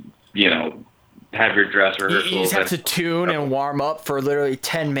have your dress rehearsal. You just have to tune and warm up for literally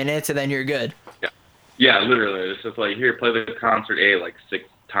 10 minutes, and then you're good. Yeah, literally. It's just like, here, play the concert A like 6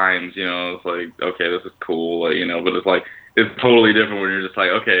 times. It's like, okay, this is cool. But it's like it's totally different when you're just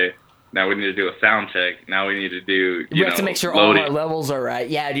like, okay. Now we need to do a sound check. Now we need to do, we have to make sure loading. All our levels are right.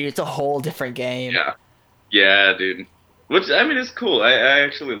 Yeah, dude, it's a whole different game. Yeah, dude. Which, I mean, it's cool. I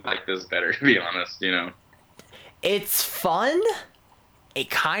actually like this better, to be honest, It's fun. It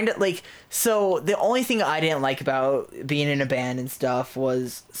kind of, like, so the only thing I didn't like about being in a band and stuff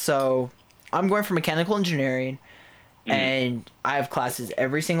was, so I'm going for mechanical engineering, and I have classes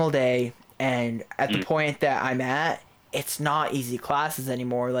every single day, and at the point that I'm at, it's not easy classes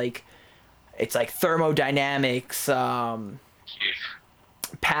anymore. Like, it's like thermodynamics,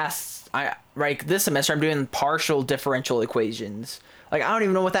 past right this semester I'm doing partial differential equations. Like I don't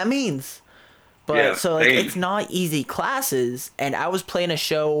even know what that means. But Yeah, so like same. it's not easy classes, and I was playing a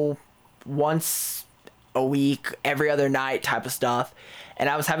show once a week, every other night type of stuff. And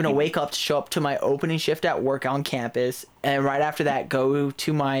I was having to wake up to show up to my opening shift at work on campus, and right after that go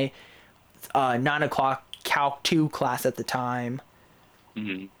to my 9 o'clock Calc 2 class at the time.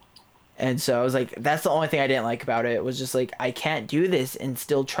 Hmm. And so I was like, that's the only thing I didn't like about it. It was just like, I can't do this and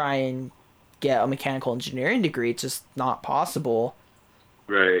still try and get a mechanical engineering degree. It's just not possible.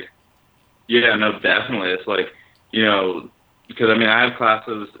 Right. Yeah, no, definitely. It's like, you know, because I mean, I have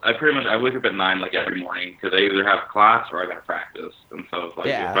classes. I wake up at 9 like every morning because I either have class or I got to practice. And so it's like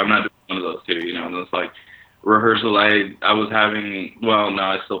if Yeah. I'm not doing one of those two, then it's like rehearsal. I was having, well, no,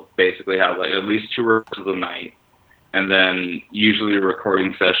 I still basically have like at least 2 rehearsals a night, and then usually a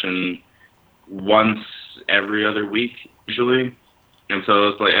recording session once every other week usually. And so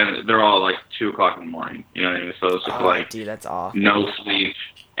it's like, and they're all like 2 o'clock in the morning. You know what I mean? So it's just Oh, like dude, that's awful. no sleep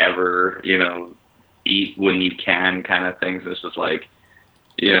ever. Eat when you can kind of things. It's just like,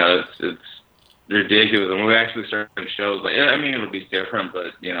 it's ridiculous. And when we actually start doing shows, like, I mean, it'll be different,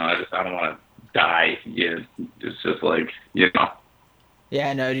 but I don't want to die. Yeah, it's just like,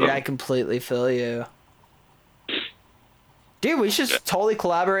 Yeah, no, dude, I completely feel you. Dude, we should totally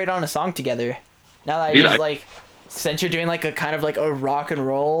collaborate on a song together. Now that Dude, he's like, since you're doing like a kind of like a rock and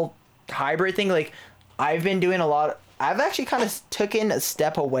roll hybrid thing, like I've been doing a lot. I've actually kind of taken a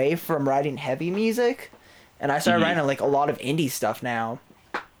step away from writing heavy music, and I started writing like a lot of indie stuff now.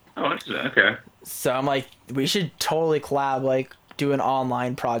 Oh, interesting. Okay. So I'm like, we should totally collab, like do an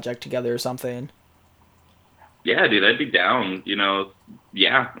online project together or something. Yeah, dude, I'd be down.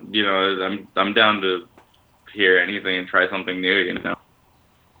 Yeah, I'm down to hear anything and try something new.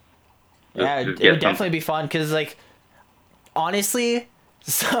 Yeah, it would definitely be fun because like honestly,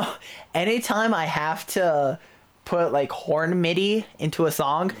 so anytime I have to put like horn MIDI into a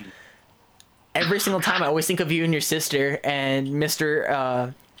song, every single time I always think of you and your sister and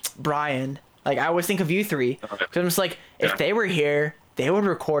Mr. Brian. Like I always think of you three. Cause I'm just like, if they were here, they would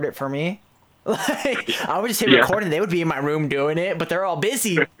record it for me. Like I would just hit record and they would be in my room doing it, but they're all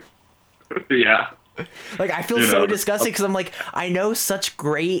busy. Yeah. Like I feel so disgusted because I'm like, I know such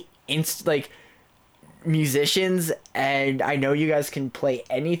great like musicians, and I know you guys can play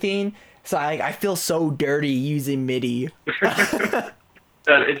anything. So I feel so dirty using MIDI. It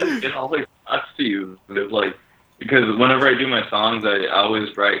always sucks to use. It's like, because whenever I do my songs, I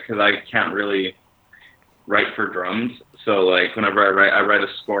always write, because I can't really write for drums. So like whenever I write a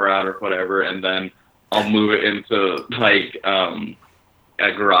score out or whatever, and then I'll move it into like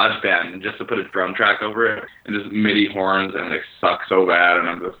a garage band just to put a drum track over it and just MIDI horns, and it sucks so bad, and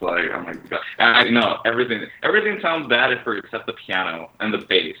I'm just like, oh my god. And I know everything sounds bad except the piano and the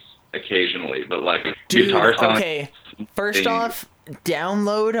bass occasionally, but like Dude, guitar sounds okay. First off,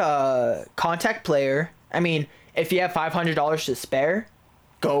 download Contact Player. I mean, if you have $500 to spare,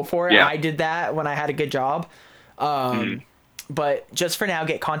 go for it. Yeah. I did that when I had a good job. But just for now,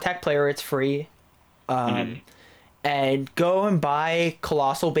 get Contact Player. It's free. And go and buy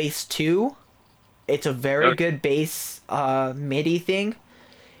Colossal Bass 2. It's a very good bass MIDI thing.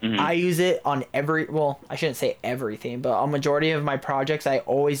 I use it on I shouldn't say everything, but on majority of my projects, I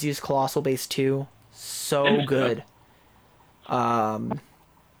always use Colossal Bass 2. So good. I'm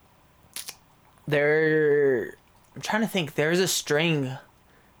trying to think. There's a string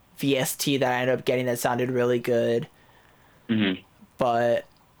VST that I ended up getting that sounded really good. But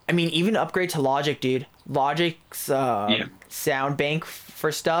I mean, even upgrade to Logic, dude. Logic's sound bank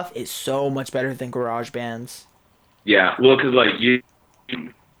for stuff is so much better than GarageBand's. Yeah, well, because like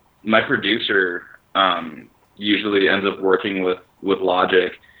my producer usually ends up working with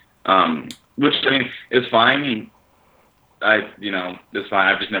Logic, which I mean is fine. It's fine.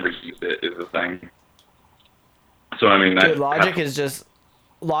 I've just never used it. Is the thing. So I mean, dude,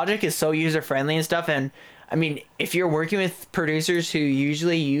 Logic is so user friendly and stuff, and I mean, if you're working with producers who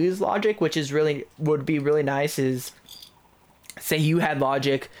usually use Logic, which would be really nice, is say you had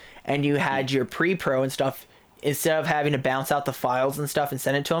Logic and you had your pre-pro and stuff, instead of having to bounce out the files and stuff and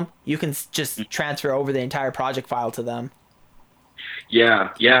send it to them, you can just transfer over the entire project file to them. Yeah,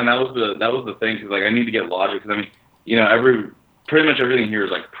 and that was the thing, because like I need to get Logic, because I mean, pretty much everything here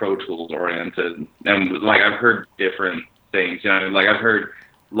is like Pro Tools oriented, and like I've heard different things. Like I've heard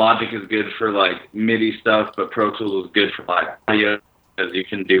Logic is good for like MIDI stuff, but Pro Tools is good for like audio, because you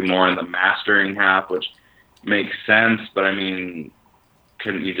can do more in the mastering half, which makes sense. But I mean,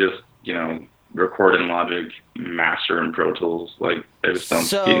 couldn't you just record in Logic, master in Pro Tools? Like it just sounds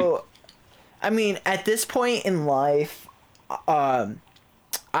cute. I mean, at this point in life,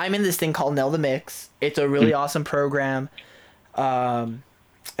 I'm in this thing called Nail the Mix. It's a really awesome program.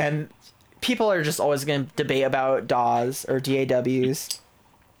 And people are just always going to debate about DAWs or DAWs.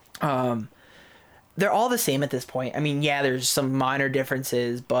 They're all the same at this point. I mean, yeah, there's some minor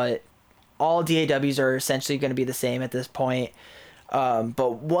differences, but all DAWs are essentially going to be the same at this point.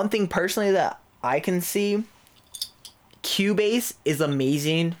 But one thing personally that I can see, Cubase is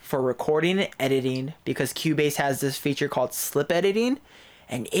amazing for recording and editing because Cubase has this feature called slip editing,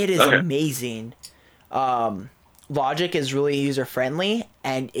 and it is amazing. Logic is really user friendly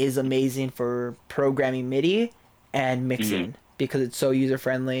and is amazing for programming MIDI and mixing because it's so user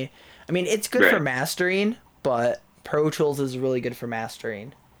friendly. I mean, it's good for mastering, but Pro Tools is really good for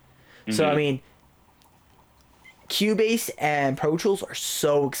mastering. So, I mean, Cubase and Pro Tools are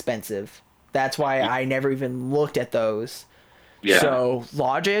so expensive. That's why I never even looked at those. Yeah. So,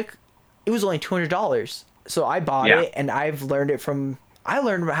 Logic, it was only $200. So, I bought it, and I've learned it from... I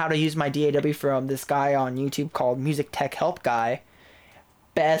learned how to use my DAW from this guy on YouTube called Music Tech Help Guy.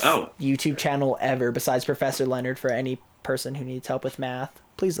 Best YouTube channel ever, besides Professor Leonard, for any person who needs help with math.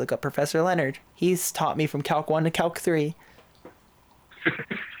 Please look up Professor Leonard. He's taught me from Calc 1 to Calc 3.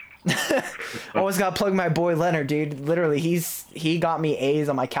 Always gotta plug my boy Leonard, dude. Literally, he got me A's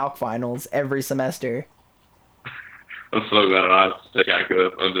on my calc finals every semester. I'm so glad I have to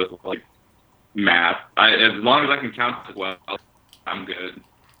calculus. I'm just like math. As long as I can count as well, I'm good.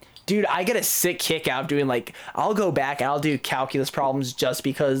 Dude, I get a sick kick out of doing, like, I'll go back and I'll do calculus problems just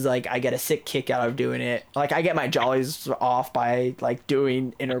because, like, I get a sick kick out of doing it. Like, I get my jollies off by, like,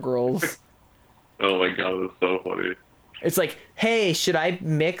 doing integrals. Oh my god, that's so funny. It's like, hey, should I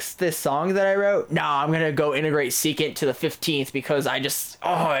mix this song that I wrote? No, I'm going to go integrate secant to the 15th because I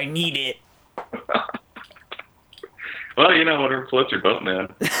need it. Well, you know, whatever floats your boat,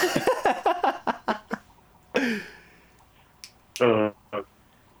 man.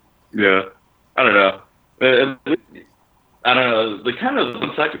 Yeah, I don't know. I don't know. The kind of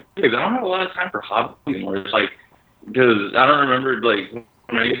second thing, I don't have a lot of time for hobbies anymore. It's like, because I don't remember, like, when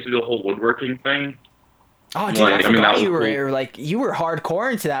I used to do the whole woodworking thing. Oh, dude, like, I forgot you were cool. Like, you were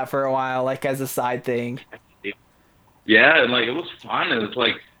hardcore into that for a while, like, as a side thing. Yeah, and, like, it was fun, and it's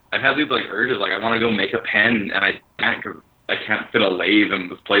like, I had these, like, urges, like, I want to go make a pen, and I can't, because I can't fit a lathe in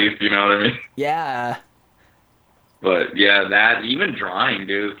this place, you know what I mean? Yeah. But, yeah, that, even drawing,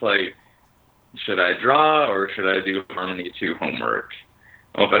 dude, it's like, should I draw, or should I do Harmony 2 homework?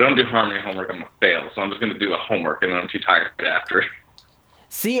 Well, if I don't do Harmony homework, I'm going to fail, so I'm just going to do a homework, and then I'm too tired after.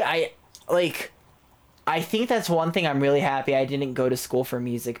 See, I think that's one thing I'm really happy I didn't go to school for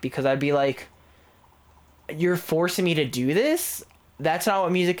music, because I'd be like, you're forcing me to do this? That's not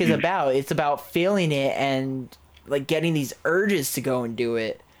what music is about. It's about feeling it and, like, getting these urges to go and do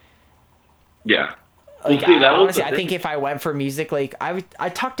it. Yeah. Like, well, see, honestly, I think if I went for music, like, I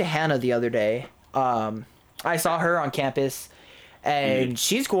talked to Hannah the other day. I saw her on campus, and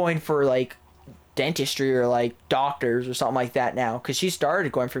she's going for, like, dentistry or, like, doctors or something like that now, because she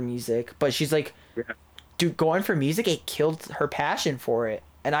started going for music. But she's like, dude, going for music, it killed her passion for it.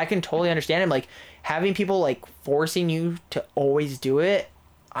 And I can totally understand him. Like, having people, like, forcing you to always do it,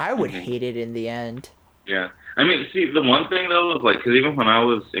 I would hate it in the end. Yeah. I mean, see, the one thing, though, was, like, because even when I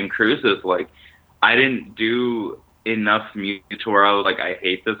was in cruises, like, I didn't do enough music to where I was like, I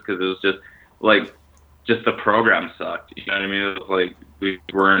hate this, because it was just, like, just the program sucked. You know what I mean? It was like, we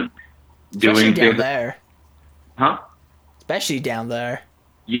weren't doing down there. Huh? Especially down there.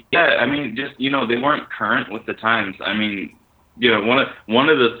 Yeah, I mean, just, you know, they weren't current with the times. I mean, you know, one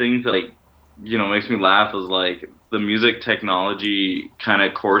of the things that, like, you know, makes me laugh is, like, the music technology kind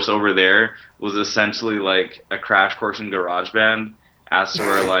of course over there was essentially like a crash course in GarageBand, as to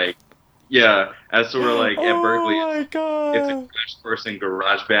where, like, yeah, as to where, like, at Berkeley, it's a crash course in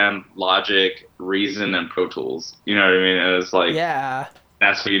GarageBand, Logic, Reason, and Pro Tools. You know what I mean? And it's like, yeah,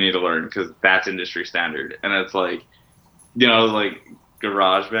 that's what you need to learn, because that's industry standard. And it's like, you know, like,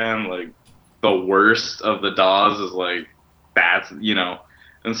 GarageBand, like, the worst of the DAWs is, like, that's, you know.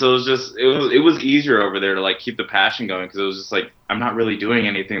 And so it was easier over there to, like, keep the passion going, because it was just like, I'm not really doing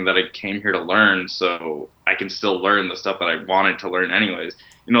anything that I came here to learn, so I can still learn the stuff that I wanted to learn anyways.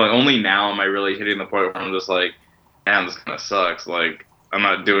 You know, like, only now am I really hitting the point where I'm just like, man, this kind of sucks. Like, I'm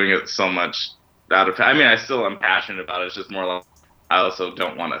not doing it so much out of, I mean, I still am passionate about it. It's just more like, I also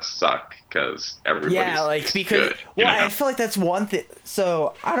don't want to suck, because everybody's good, well, I feel like that's one thing.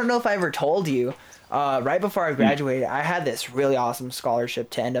 So I don't know if I ever told you, right before I graduated, I had this really awesome scholarship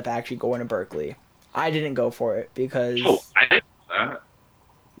to end up actually going to Berkeley. I didn't go for it because, I didn't know that.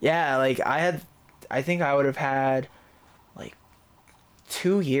 Yeah, like, I think I would have had, like,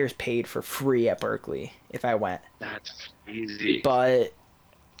 2 years paid for free at Berkeley if I went. That's crazy. But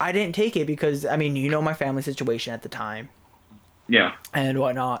I didn't take it because, I mean, you know my family situation at the time Yeah. and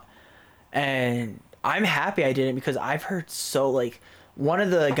whatnot. And I'm happy I didn't because I've heard so, like, one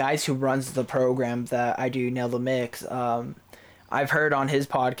of the guys who runs the program that I do, Nail the Mix, I've heard on his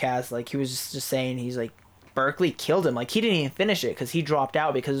podcast, like, he was just saying, he's like, Berkeley killed him. Like, he didn't even finish it because he dropped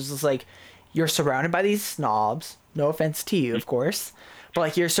out because it's just like, you're surrounded by these snobs. No offense to you, of course. But,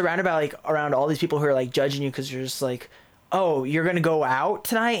 like, you're surrounded by, like, around all these people who are, like, judging you because you're just like, oh, you're going to go out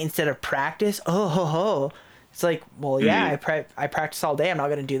tonight instead of practice? Oh, ho, ho. It's like, well, yeah, I practice all day. I'm not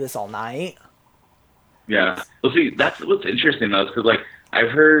going to do this all night. Yeah. Well, see, that's what's interesting though, because like I've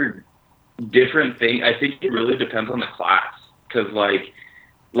heard different things. I think it really depends on the class, because like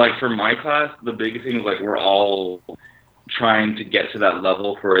for my class, the big thing is like we're all trying to get to that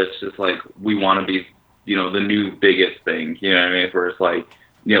level where it's just like we want to be, you know, the new biggest thing. You know what I mean? Where it's like,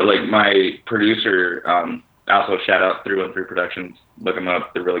 you know, like my producer, also shout out 313 Productions. Look them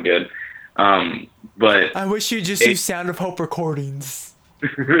up; they're really good. But I wish you'd just use Sound of Hope recordings.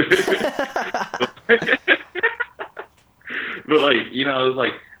 But like, you know, it was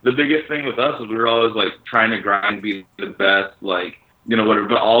like the biggest thing with us is we were always like trying to grind, be the best, like, you know, whatever.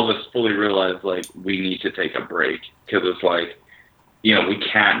 But all of us fully realized like we need to take a break, because it's like, you know, we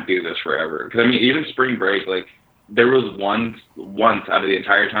can't do this forever. Because I mean, even spring break, like there was once out of the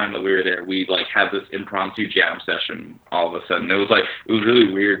entire time that we were there, we like had this impromptu jam session all of a sudden. It was like, it was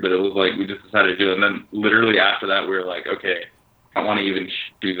really weird, but it was like we just decided to do it. And then literally after that, we were like, okay, I want to even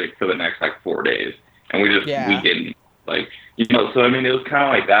do music for the next like 4 days, and we didn't, like, you know. So I mean, it was kind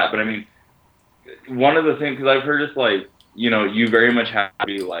of like that. But I mean, one of the things, because I've heard it's like, you know, you very much have to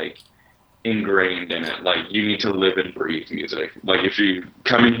be like ingrained in it. Like you need to live and breathe music. Like if you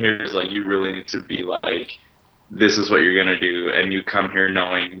come in here, it's like you really need to be like, this is what you're gonna do, and you come here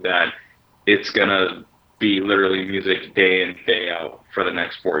knowing that it's gonna be literally music day in, day out for the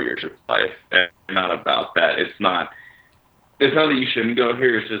next 4 years of life. And not about that. It's not that you shouldn't go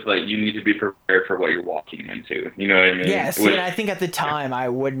here. It's just like you need to be prepared for what you're walking into. You know what I mean? Yes, and I think at the time I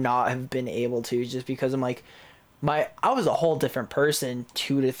would not have been able to, just because I'm like, I was a whole different person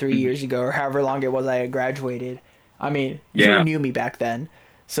 2 to 3 years ago, or however long it was I had graduated. I mean, you knew me back then,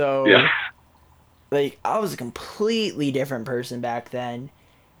 so like I was a completely different person back then,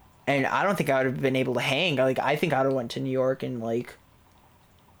 and I don't think I would have been able to hang. Like I think I would have went to New York and like,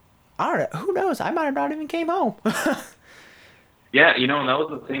 I don't know, who knows? I might have not even came home. Yeah, you know, and that was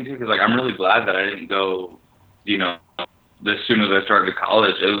the thing too, because like I'm really glad that I didn't go, you know, as soon as I started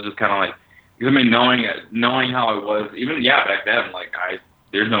college. It was just kind of like, because I mean, knowing how I was, even back then, like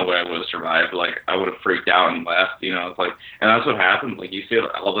there's no way I would have survived. Like I would have freaked out and left. You know, it's like, and that's what happens. Like you see it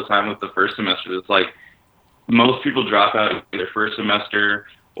all the time with the first semester. It's like most people drop out of their first semester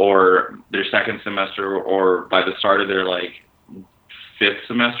or their second semester, or by the start of their like fifth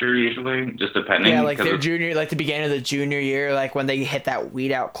semester usually, just depending. Yeah, like their junior, like the beginning of the junior year, like when they hit that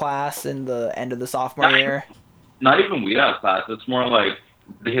weed out class in the end of the sophomore year. Not even weed out class. It's more like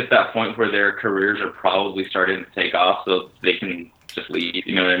they hit that point where their careers are probably starting to take off, so they can just leave.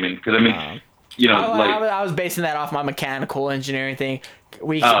 You know what I mean? Because I mean, you know, I was basing that off my mechanical engineering thing.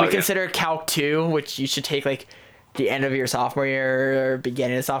 We consider Calc 2, which you should take like the end of your sophomore year or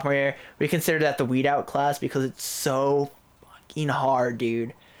beginning of sophomore year. We consider that the weed out class because it's so hard,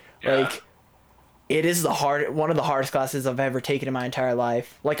 dude. Like it is one of the hardest classes I've ever taken in my entire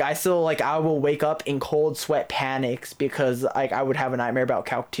life. Like I still, like, I will wake up in cold sweat panics because like I would have a nightmare about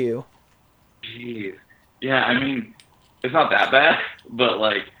Calc 2. Jeez. Yeah, I mean, it's not that bad, but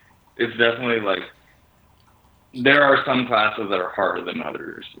like it's definitely like there are some classes that are harder than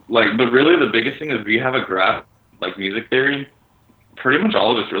others. Like, but really the biggest thing is we have a graph, like music theory. Pretty much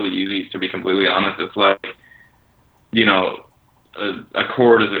all of it's really easy, to be completely honest. It's like, you know, a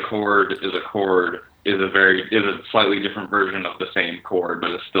chord is a chord is a chord is a slightly different version of the same chord, but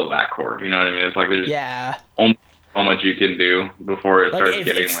it's still that chord. You know what I mean? It's like there's only so much you can do before it starts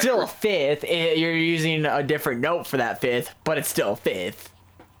getting. It's still a fifth. You're using a different note for that fifth, but it's still a fifth.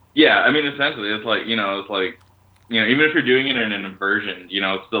 Yeah, I mean, essentially, it's like, you know, even if you're doing it in an inversion, you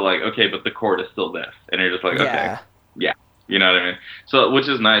know, it's still like, okay, but the chord is still this, and you're just like, okay, yeah, you know what I mean? So, which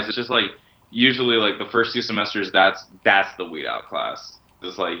is nice. It's just like, usually, like, the first 2 semesters, that's the weed out class.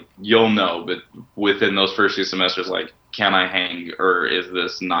 It's like, you'll know, but within those first 2 semesters, like, can I hang, or is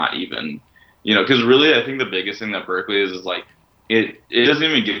this not even, you know, because really, I think the biggest thing that Berkeley is like, it doesn't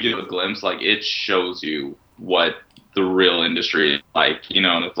even give you a glimpse, like, it shows you what the real industry is like, you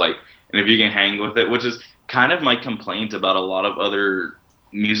know, and it's like, and if you can hang with it, which is kind of my complaint about a lot of other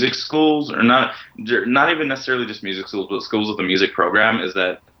music schools, or not even necessarily just music schools, but schools with a music program, is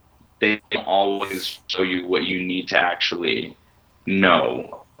that they don't always show you what you need to actually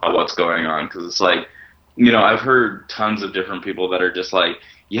know what's going on, because it's like, I've heard tons of different people that are just like,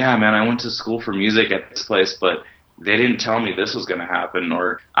 yeah, man, I went to school for music at this place, but they didn't tell me this was going to happen,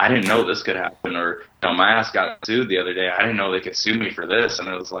 or I didn't know this could happen, or my ass got sued the other day. I didn't know they could sue me for this, and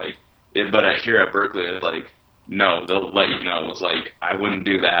it was like, but here at Berkeley, it's like, no, they'll let you know. It was like, I wouldn't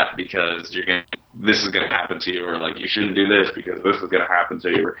do that because this is gonna happen to you, or like, you shouldn't do this because this is gonna happen to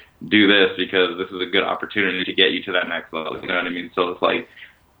you, or do this because this is a good opportunity to get you to that next level. You know what I mean? So it's like,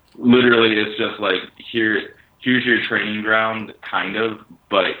 literally, it's just like, here's your training ground, kind of,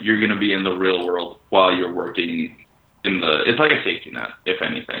 but you're gonna be in the real world while you're working it's like a safety net, if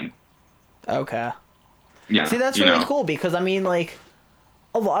anything. Okay. Yeah. See, that's really cool, because I mean, like,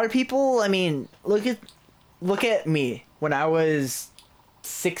 a lot of people, I mean, look at me. When I was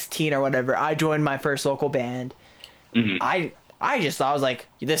 16 or whatever, I joined my first local band. Mm-hmm. I just thought, I was like,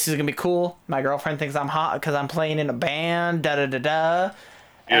 this is gonna be cool. My girlfriend thinks I'm hot because I'm playing in a band, da da da da.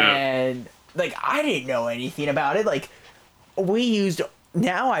 Yeah. And like, I didn't know anything about it. Like,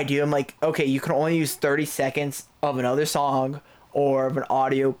 now I do. I'm like, okay, you can only use 30 seconds of another song or of an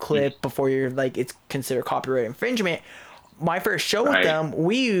audio clip before you're like, it's considered copyright infringement. My first show with them,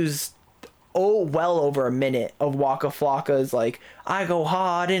 we used well over a minute of Waka Flocka's like, I go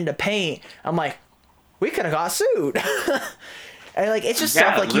hard into paint. I'm like, we could have got sued. And like, it's just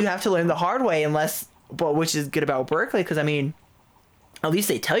stuff like you have to learn the hard way, which is good about Berkeley, because I mean, at least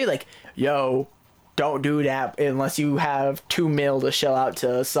they tell you like, yo, don't do that unless you have $2 million to shell out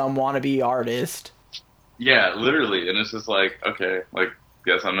to some wannabe artist. Yeah, literally. And it's just like, okay, like,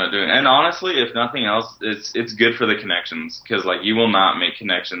 guess I'm not doing it. And honestly, if nothing else, it's good for the connections, because like, you will not make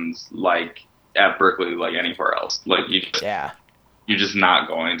connections like at Berkeley like anywhere else. Like, you're just not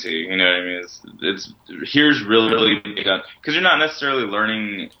going to. You know what I mean? It's here's really done, because you're not necessarily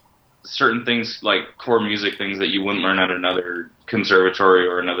learning certain things like core music things that you wouldn't learn at another conservatory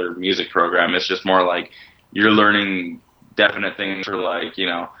or another music program. It's just more like you're learning definite things for like,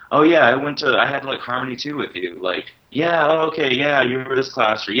 oh yeah, I had like harmony 2 with you. Like, yeah, okay, yeah, you were this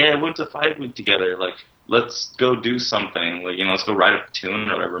class, or yeah, I went to 5 week together. Like, let's go do something. Like, let's go write a tune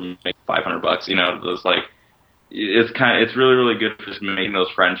or whatever, make $500. It's like, it's really, really good for just making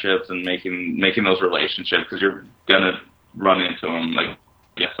those friendships and making those relationships, because you're gonna run into them like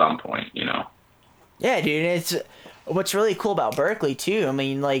at some point. Yeah, dude. It's what's really cool about Berkeley too. I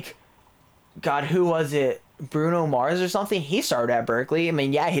mean, like, God, who was it? Bruno Mars or something? He started at Berkeley. I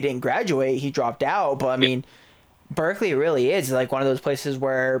mean, yeah, he didn't graduate. He dropped out. But I mean, Berkeley really is like one of those places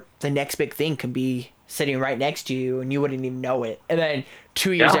where the next big thing can be sitting right next to you and you wouldn't even know it. And then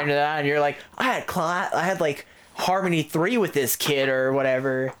 2 years after that, and you're like, I had like Harmony 3 with this kid or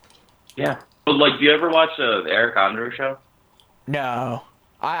whatever. Yeah. But like, do you ever watch the Eric Andre show? No.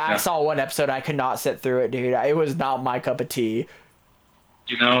 I saw one episode. I could not sit through it, dude. It was not my cup of tea.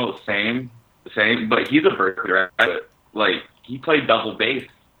 Same. But he's a Berkeley graduate. Like, he played double bass,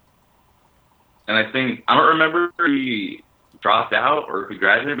 and I don't remember if he dropped out or if he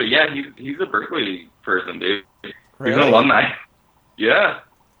graduated. But yeah, he's a Berkeley person, dude. Really? He's an alumni. Yeah.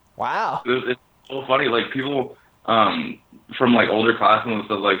 Wow. It's so funny. Like, people from like older classes and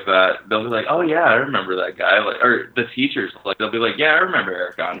stuff like that, they'll be like, "Oh yeah, I remember that guy." Like, or the teachers, like, they'll be like, "Yeah, I remember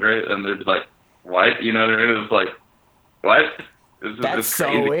Eric Andre," and they're like, "What?" You know what I mean? It's like, what? That's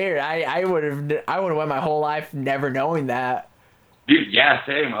so weird. I would have went my whole life never knowing that. Dude, yeah,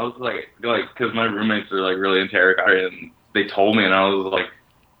 same. I was like, because my roommates are like really into Eric Andre, and they told me, and I was like,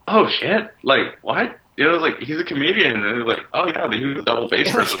 oh shit, like, what? Like, he's a comedian, and they're like, oh yeah, he was a double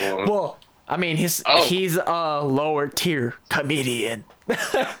bass principal. Well, I mean, he's a lower tier comedian.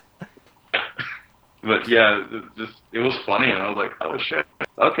 But yeah, it was funny, and I was like, oh shit,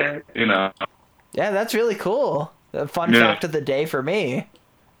 okay, Yeah, that's really cool. The fun fact of the day for me.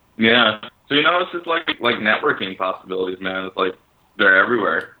 Yeah. So, it's just like networking possibilities, man. It's like, they're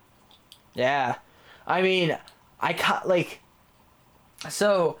everywhere. Yeah. I mean,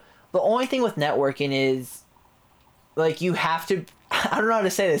 so the only thing with networking is, like, you have to, I don't know how to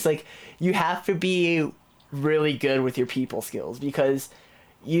say this, like, you have to be really good with your people skills, because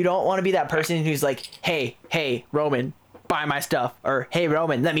you don't want to be that person who's like, hey, Roman, buy my stuff, or hey,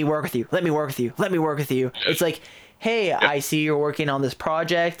 Roman, let me work with you. It's like, hey, I see you're working on this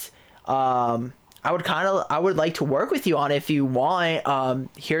project. I would like to work with you on it if you want.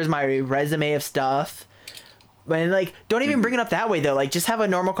 Here's my resume of stuff. But like, don't even bring it up that way though. Like, just have a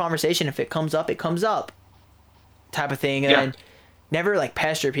normal conversation. If it comes up, it comes up, type of thing. And then never like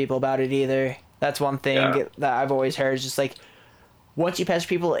pester people about it either. That's one thing that I've always heard. Is just like, once you pester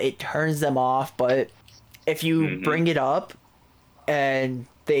people, it turns them off. But if you bring it up and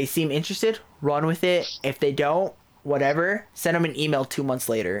they seem interested, run with it. If they don't, whatever, send him an email 2 months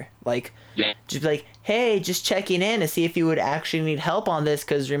later. Like, Yeah. just be like, hey, just checking in to see if you would actually need help on this,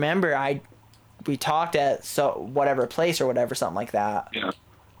 because remember, we talked at whatever place or whatever, something like that. Yeah.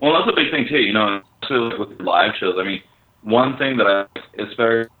 Well, that's a big thing too, you know, especially with live shows. I mean, one thing that as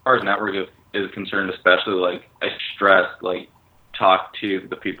far as network is concerned, especially, like, I stress, like, talk to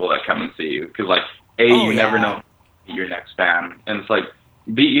the people that come and see you, because, like, you never know your next fan, and it's like,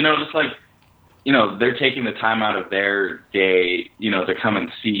 you know, just like, you know, they're taking the time out of their day, you know, to come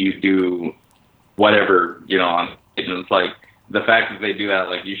and see you do whatever, you know, on stage, and it's like, the fact that they do that,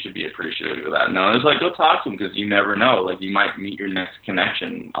 like, you should be appreciative of that. No, it's like, go talk to them, because you never know. Like, you might meet your next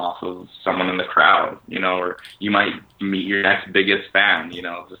connection off of someone in the crowd, you know, or you might meet your next biggest fan, you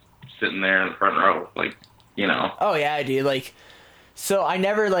know, just sitting there in the front row, like, you know. Oh yeah, dude. Like, so I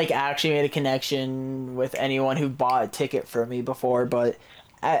never, like, actually made a connection with anyone who bought a ticket for me before, but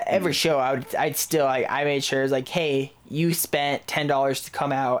at every show I'd still, I made sure, it's like, hey, you spent $10 to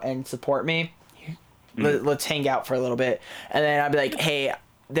come out and support me. Let's hang out for a little bit. And then I'd be like, hey,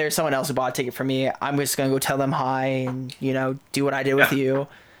 there's someone else who bought a ticket for me. I'm just going to go tell them hi and, you know, do what I did with you.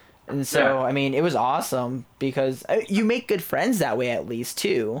 And so, I mean, it was awesome because you make good friends that way, at least,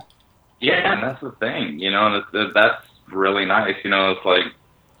 too. Yeah, and that's the thing, you know, and that's really nice. You know, it's like,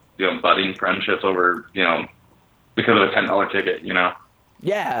 you know, budding friendships over, you know, because of a $10 ticket, you know.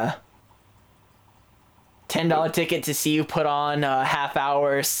 Yeah. $10 ticket to see you put on a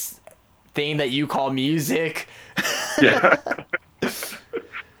half-hour thing that you call music. Yeah.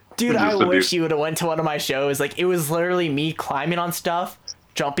 Dude, I wish you would have went to one of my shows. Like, it was literally me climbing on stuff,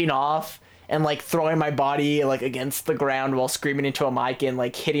 jumping off, and, like, throwing my body, like, against the ground while screaming into a mic and,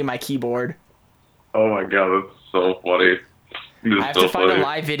 like, hitting my keyboard. Oh my god, that's so funny. I have to find a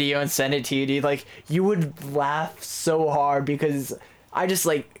live video and send it to you, dude. Like, you would laugh so hard because I just,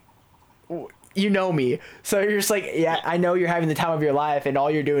 like, you know me. So you're just like, yeah, I know you're having the time of your life and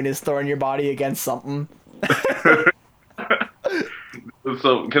all you're doing is throwing your body against something.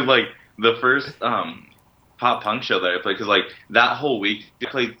 So, because, like, the first pop punk show that I played, because, like, that whole week, I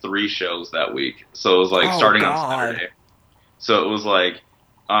played 3 shows that week. So it was, like, starting on Saturday. So it was, like,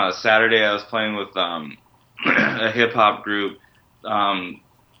 Saturday I was playing with a hip-hop group.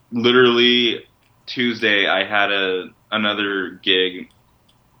 Literally Tuesday I had another gig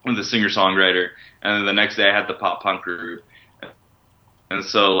with a singer-songwriter, and then the next day I had the pop punk group. And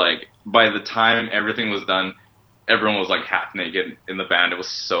so, like, by the time everything was done, everyone was, like, half naked in the band. It was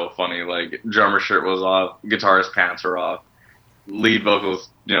so funny. Like, drummer shirt was off, guitarist pants were off, lead vocals,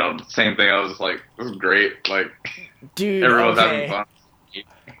 you know, same thing. I was just like, this is great. Like, dude, everyone was having fun.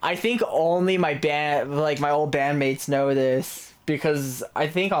 I think only my band, like, my old bandmates know this, because I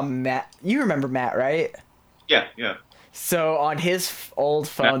think on Matt, you remember Matt, right? Yeah, yeah. So on his old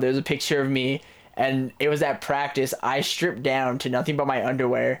phone, there's a picture of me, and it was at practice. I stripped down to nothing but my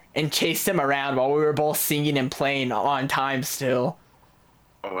underwear and chased him around while we were both singing and playing on time still.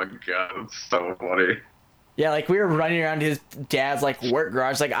 Oh my god, that's so funny. Yeah, like, we were running around his dad's, like, work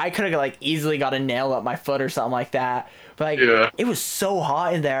garage. Like, I could have, like, easily got a nail up my foot or something like that. But, like, It was so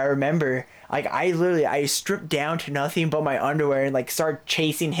hot in there, I remember. Like, I stripped down to nothing but my underwear and, like, started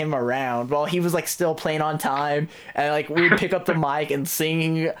chasing him around while he was, like, still playing on time. And, like, we'd pick up the mic and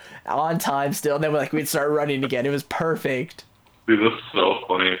sing on time still. And then, like, we'd start running again. It was perfect. Dude, that's so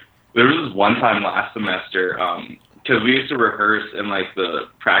funny. There was this one time last semester, because we used to rehearse in, like, the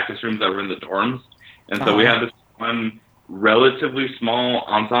practice rooms that were in the dorms. And so we had this one relatively small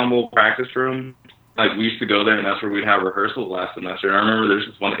ensemble practice room. Like, we used to go there, and that's where we'd have rehearsals last semester. And I remember there's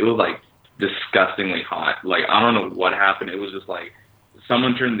this one, it was, like, disgustingly hot. Like, I don't know what happened. It was just, like,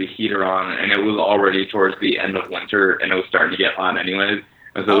 someone turned the heater on, and it was already towards the end of winter, and it was starting to get hot anyways.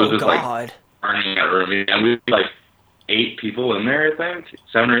 And so it was just, like, burning that room. And we had, like, 8 people in there, I think.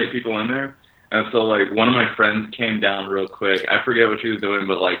 7 or 8 people in there. And so, like, one of my friends came down real quick. I forget what she was doing,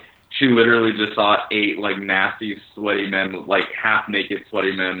 but, like, she literally just saw 8, like, nasty, sweaty men, like, half-naked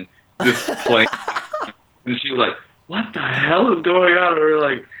sweaty men just playing. And she was like, what the hell is going on? And we were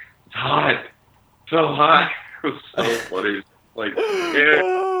like, it's hot. So hot. It was so funny. Like, yeah.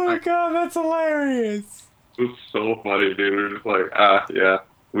 Oh, my God, that's hilarious. It was so funny, dude. We were just like, yeah,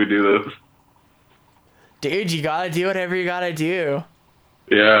 we do this. Dude, you gotta do whatever you gotta do.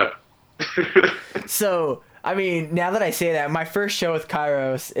 Yeah. So, I mean, now that I say that, my first show with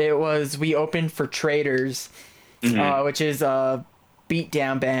Kairos, we opened for Traders, which is a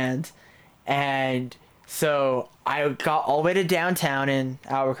beatdown band. And so I got all the way to downtown in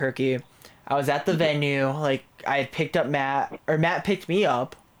Albuquerque. I was at the venue. Like, I picked up Matt, or Matt picked me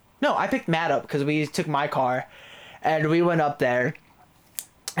up. No, I picked Matt up because we took my car. And we went up there.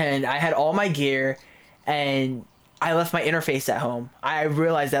 And I had all my gear. And I left my interface at home. I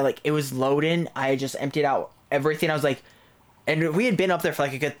realized that like it was loading. I just emptied out everything. I was like, and we had been up there for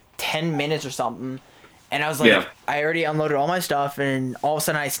like a good 10 minutes or something. And I was like, Yeah. I already unloaded all my stuff, and all of a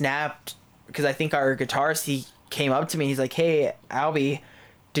sudden I snapped because I think our guitarist, he came up to me. He's like, "Hey, Albie,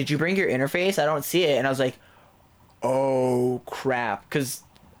 did you bring your interface? I don't see it." And I was like, "Oh crap!" Because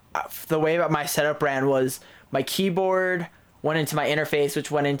the way that my setup ran was my keyboard went into my interface,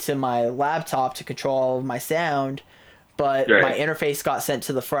 which went into my laptop to control all of my sound, but Right. my interface got sent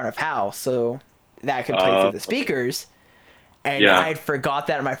to the front of house so that I could play through the speakers. And Yeah. I forgot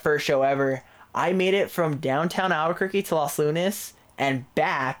that at my first show ever. I made it from downtown Albuquerque to Los Lunas and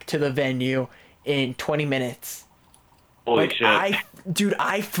back to the venue in 20 minutes. Holy Like, shit.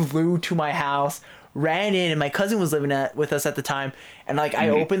 I flew to my house, ran in, and my cousin was living with us at the time, and like I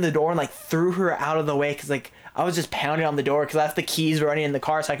opened the door and like threw her out of the way because like I was just pounding on the door because I left the keys running in the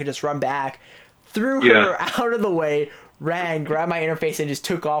car so I could just run back. Threw her out of the way, ran, grabbed my interface, and just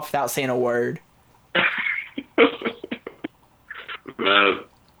took off without saying a word. Man,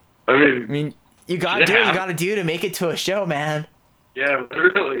 I I mean, mean, you gotta do what you gotta do to make it to a show, man. yeah,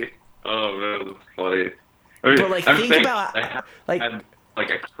 really. Oh man, that's funny. I mean, But like, I'm think saying about I haven't like. had like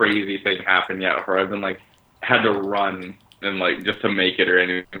a crazy thing happen yet, where I've been like had to run and like just to make it or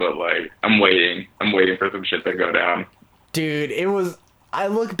anything. But like, I'm waiting for some shit to go down. Dude, it was. I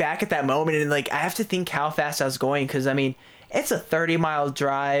look back at that moment and like I have to think how fast I was going because I mean it's a 30-mile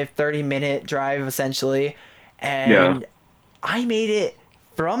drive, 30-minute drive essentially, and I made it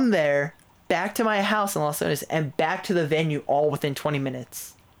from there back to my house in Los Angeles and back to the venue all within 20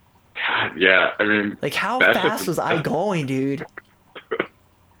 minutes. God, yeah, I mean, Like how that's fast was I going, dude?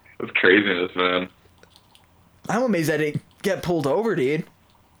 That's craziness, man. I'm amazed I didn't get pulled over, dude.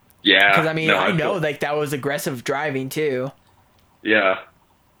 Yeah, Because I mean no, I know feel- like that was aggressive driving too. Yeah,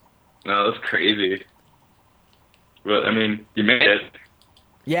 no, that's crazy. But I mean, you made it.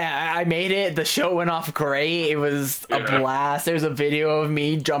 Yeah, I made it. The show went off great. It was a Yeah. blast. There's a video of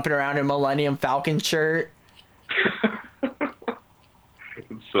me jumping around in Millennium Falcon shirt.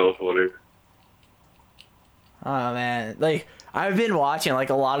 It's so funny. Oh man, like I've been watching like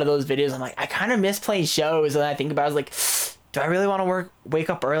a lot of those videos. I'm like, I kind of miss playing shows, and I think about it, I was like, do I really want to wake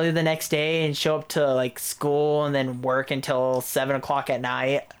up early the next day and show up to like school and then work until 7 o'clock at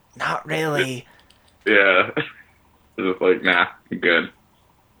night? Not really. Yeah, it's just like, nah, I'm good.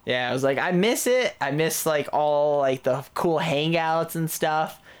 Yeah, I was like, I miss it. I miss like all like the cool hangouts and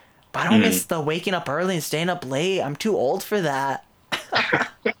stuff. But I don't miss the waking up early and staying up late. I'm too old for that.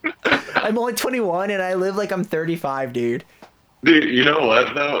 I'm only 21 and I live like I'm 35, dude. Dude, you know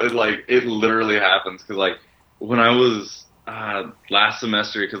what though? It literally happens because like when I was last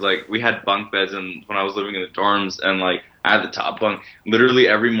semester, because like we had bunk beds and when I was living in the dorms and like I had the top bunk. Literally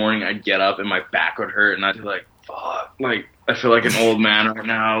every morning I'd get up and my back would hurt and I'd be like, fuck, like I feel like an old man right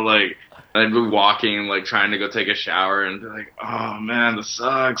now. Like I'd be walking, like trying to go take a shower and be like, oh man, this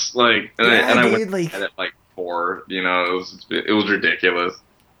sucks. Like I Dude, went to like bed at like 4. You know, it was ridiculous.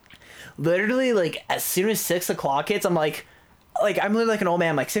 literally like as soon as 6 o'clock hits, I'm like I'm literally like an old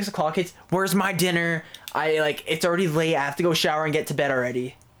man. I'm like 6 o'clock hits. Where's my dinner? I like it's already late. I have to go shower and get to bed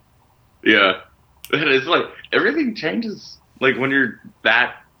already. Yeah. It's like everything changes like when you're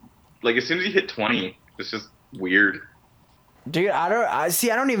that like as soon as you hit 20, it's just weird. Dude, I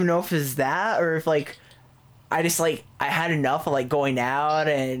don't even know if it's that or if like I just like I had enough of like going out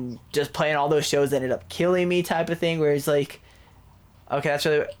and just playing all those shows that ended up killing me type of thing where it's like okay, that's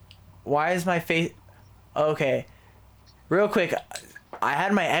really why is my face okay. Real quick, I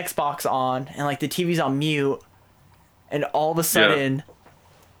had my Xbox on and like the TV's on mute and all of a sudden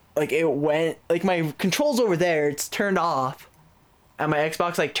like it went like my controls over there, it's turned off. And my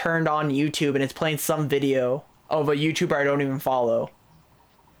Xbox like turned on YouTube and it's playing some video of a YouTuber I don't even follow.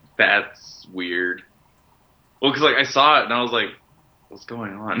 That's weird. Well, because like I saw it and I was like, what's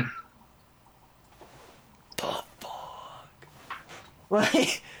going on? The fuck?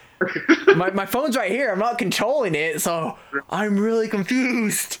 Like my phone's right here. I'm not controlling it, so I'm really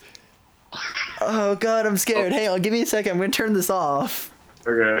confused. Oh god, I'm scared. Hang on, give me a second. I'm gonna turn this off.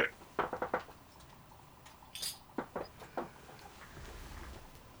 Okay.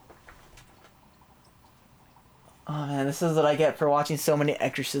 Oh man, this is what I get for watching so many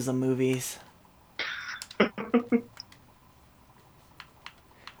exorcism movies. And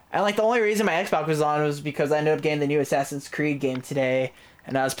like the only reason my Xbox was on was because I ended up getting the new Assassin's Creed game today,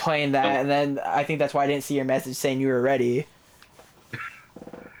 and I was playing that, and then I think that's why I didn't see your message saying you were ready.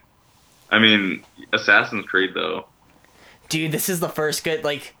 I mean, Assassin's Creed though. Dude, this is the first good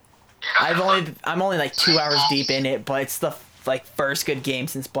like I'm only like 2 hours deep in it, but it's the like first good game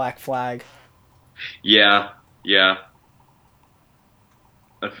since Black Flag. Yeah. Yeah,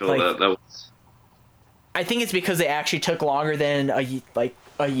 I feel Like, that. That was. I think it's because they actually took longer than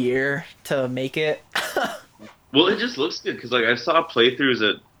a year to make it. Well, it just looks good because like I saw playthroughs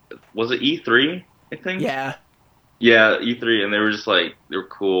at was it E3? I think. Yeah. Yeah, E3, and they were just like they were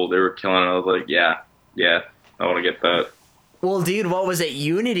cool. They were killing it. I was like, yeah, yeah, I want to get that. Well, dude, what was it?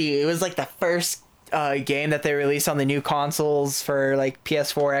 Unity. It was like the first game that they released on the new consoles for like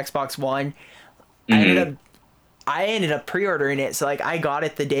PS4, Xbox One. I ended Hmm. up I ended up pre-ordering it, so like I got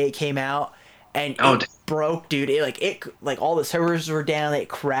it the day it came out, and Oh, it broke, dude. It like all the servers were down. It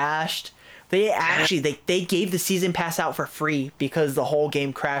crashed. They damn. actually they gave the season pass out for free because the whole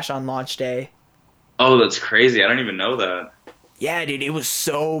game crashed on launch day. Oh, that's crazy. I don't even know that. Yeah, dude, it was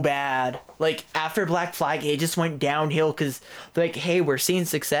so bad. Like after Black Flag, it just went downhill because like, hey, we're seeing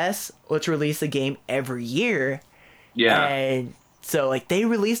success. Let's release the game every year, Yeah. and so like they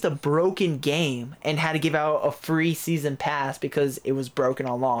released a broken game and had to give out a free season pass because it was broken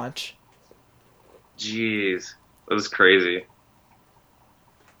on launch. Jeez, that was crazy.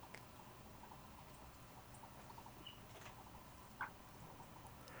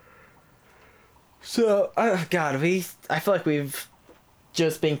 So, God, I feel like we've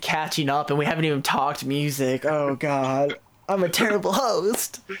just been catching up and we haven't even talked music. Oh, God. I'm a terrible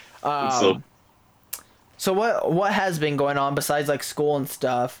host. So, Um, so what has been going on besides like school and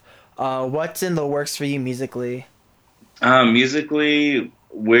stuff? What's in the works for you musically? musically,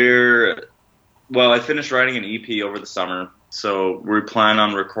 we're well. I finished writing an EP over the summer, so we plan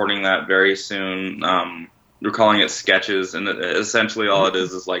on recording that very soon. We're calling it Sketches, and essentially all it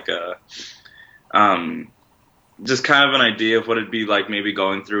is like a um, just kind of an idea of what it'd be like maybe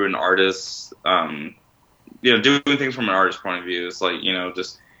going through an artist's doing things from an artist's point of view. It's like,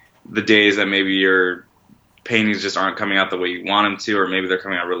 just the days that maybe your paintings just aren't coming out the way you want them to, or maybe they're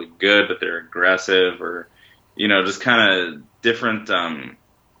coming out really good, but they're aggressive, or, just kind of different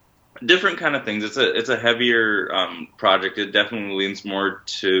kind of things. It's a heavier project. It definitely leans more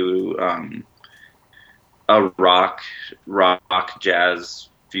to a rock jazz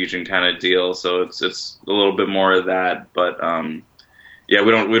fusion kind of deal. So it's a little bit more of that, but yeah,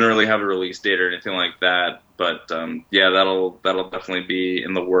 we don't really have a release date or anything like that. But yeah, that'll definitely be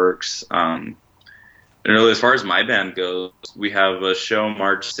in the works. And really, as far as my band goes, we have a show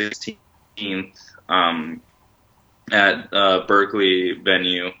March 16th at Berkeley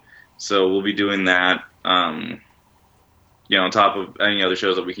venue. So we'll be doing that. On top of any other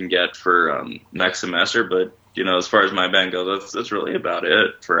shows that we can get for next semester. But as far as my band goes, that's really about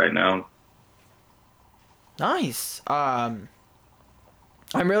it for right now. Nice. I'm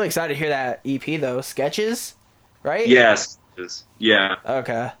really excited to hear that EP though. Sketches, right? Yes. Yeah.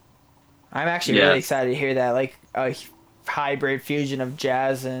 Okay. I'm actually really Yes. excited to hear that, like a hybrid fusion of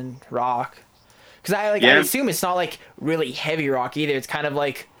jazz and rock. Because I Yeah. assume it's not like really heavy rock either. It's kind of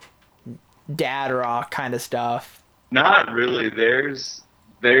like dad rock kind of stuff. Not really. There's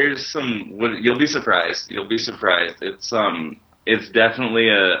some. You'll be surprised. You'll be surprised. It's definitely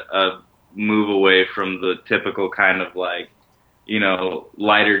a move away from the typical kind of like,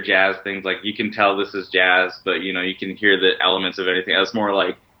 lighter jazz things. Like you can tell this is jazz, but you can hear the elements of anything. It's more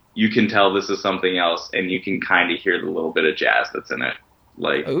like you can tell this is something else, and you can kind of hear the little bit of jazz that's in it.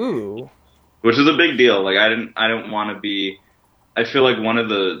 Like, Ooh. which is a big deal. Like I don't want to be. I feel like one of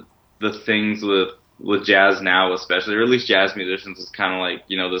the things with jazz now, especially, or at least jazz musicians, is kind of like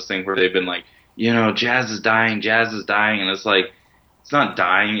this thing where they've been like, jazz is dying, and it's like it's not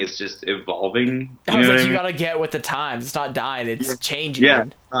dying, it's just evolving. I You was know what like, I you mean? gotta get with the times. It's not dying. It's Yeah, changing.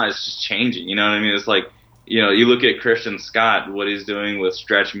 no, it's just changing. You know what I mean? It's like you look at Christian Scott, what he's doing with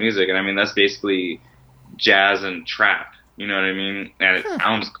stretch music, and I mean that's basically jazz and trap. You know what I mean? And it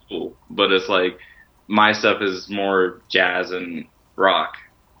sounds cool, but it's like my stuff is more jazz and rock.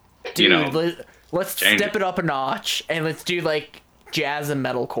 You Dude, know, let's changing. step it up a notch and let's do like jazz and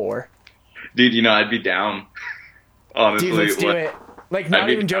metalcore. Dude, I'd be down. Dude, Honestly, let's do it. Like, I'd not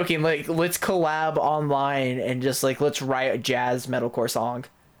be even down. joking. Like, let's collab online and just like let's write a jazz metalcore song.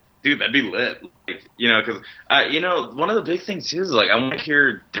 Dude, that'd be lit. Like, because one of the big things too is like I want to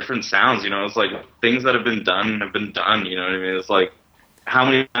hear different sounds. It's like things that have been done have been done. You know what I mean? It's like how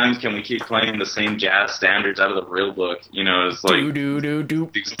many times can we keep playing the same jazz standards out of the real book? It's like Do do do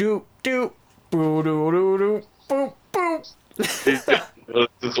do do do boo do do do boop boop.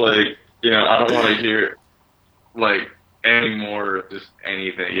 it's just like I don't want to hear like any more of just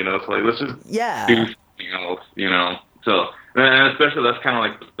anything. It's like let's just do Yeah. something else. So and especially that's kind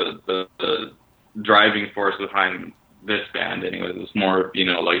of like the driving force behind this band. Anyways, it's more of,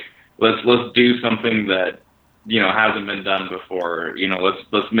 like let's do something that hasn't been done before.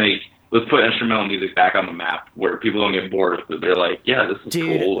 Let's make let's put instrumental music back on the map where people don't get bored with it. They're like, yeah, this is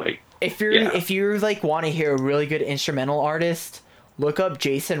Dude, cool. Like, if you're like want to hear a really good instrumental artist, look up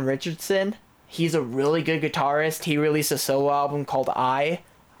Jason Richardson. He's a really good guitarist. He released a solo album called I.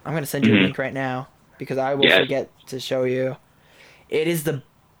 I'm gonna send you a link right now because I will forget to show you. It is the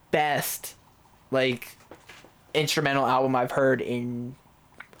best like instrumental album I've heard in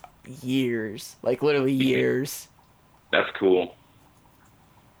years. Like literally years. That's cool.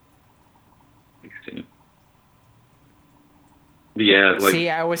 Yeah, like, see,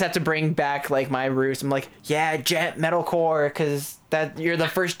 I always have to bring back like my roots. I'm like, yeah, metalcore, because that you're the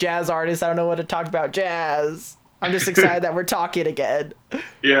first jazz artist. I don't know what to talk about jazz. I'm just excited that we're talking again.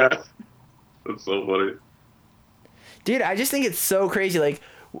 Yeah, that's so funny, dude. I just think it's so crazy. Like,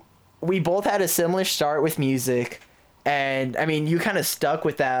 we both had a similar start with music, and I mean, you kind of stuck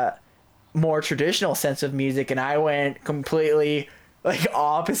with that more traditional sense of music, and I went completely like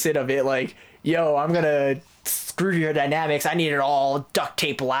opposite of it. Like, yo, I'm gonna screw your dynamics. I need it all duct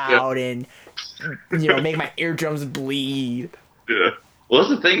tape loud and make my eardrums bleed. Yeah. Well,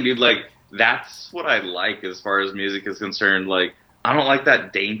 that's the thing, dude. Like, that's what I like as far as music is concerned. Like, I don't like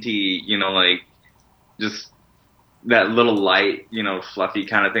that dainty, like just that little light, fluffy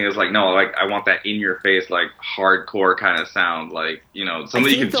kind of thing. It's like, no, like I want that in your face, like hardcore kind of sound. Like, something I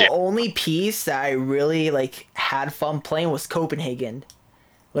you think can. The only piece that I really like had fun playing was Copenhagen.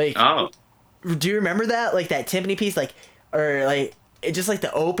 Like, do you remember that? Like that timpani piece, or it just like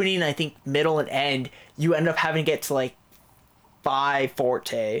the opening, I think middle and end, you end up having to get to like 5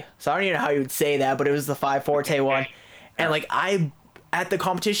 forte. So I don't even know how you would say that, but it was the 5 forte one. And like at the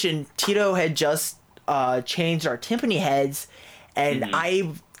competition, Tito had just changed our timpani heads, and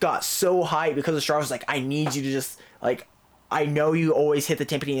I got so hyped because the straw was like, I need you to just like, I know you always hit the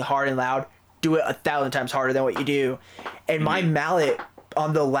timpani hard and loud, do it 1,000 times harder than what you do. And my mallet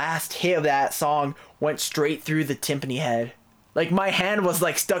on the last hit of that song went straight through the timpani head. Like my hand was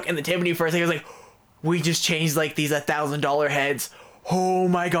like stuck in the timpani for a second. I was like, we just changed like these $1,000 heads. Oh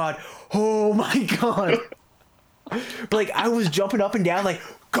my god. Oh my god. But like I was jumping up and down like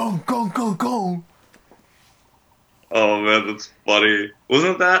gong gong gong gong. Oh man, that's funny.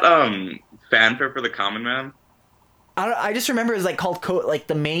 Wasn't that fanfare for the common man? I just remember it was like called like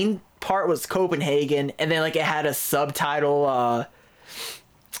the main part was Copenhagen, and then like it had a subtitle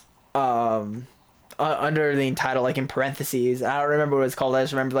under the title, like in parentheses. I don't remember what it's called. I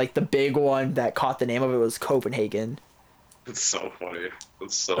just remember like the big one that caught the name of it was Copenhagen. That's so funny.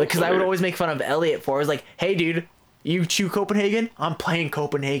 That's so because I would always make fun of Elliot for it. I was like, hey dude, you chew Copenhagen? I'm playing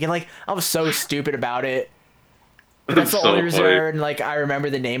Copenhagen. Like I was so stupid about it. That's the only reason like I remember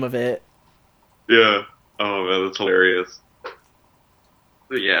the name of it. Yeah. Oh man, that's hilarious.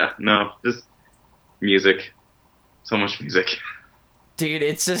 But yeah, no, just music. So much music. Dude,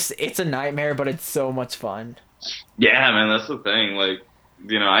 it's a nightmare, but it's so much fun. Yeah, man, that's the thing. Like,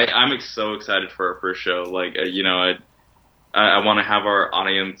 I'm so excited for our first show. Like, I want to have our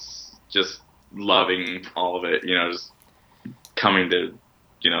audience just loving all of it. Just coming to,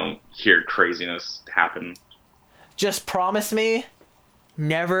 hear craziness happen. Just promise me,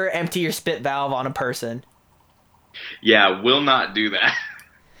 never empty your spit valve on a person. Yeah, will not do that.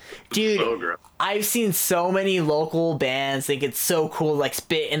 Dude, so gross. I've seen so many local bands think it's so cool, like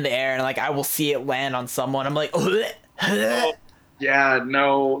spit in the air, and like I will see it land on someone. I'm like, oh, yeah,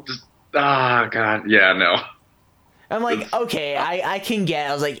 no, just god, yeah, no. I'm like, okay, I can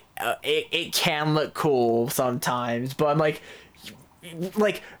get. I was like, it can look cool sometimes, but I'm like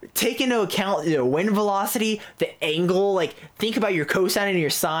take into account the wind velocity, the angle. Like think about your cosine and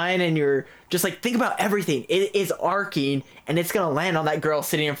your sine, and your just like think about everything. It is arcing, and it's gonna land on that girl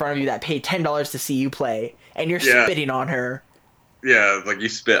sitting in front of you that paid $10 to see you play, and you're spitting on her. Yeah, like you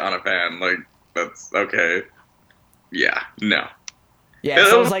spit on a fan. Like that's okay. Yeah, no. Yeah,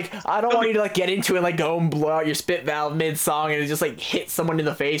 so I was like, I don't want you to like get into it, like go and blow out your spit valve mid song, and it just like hit someone in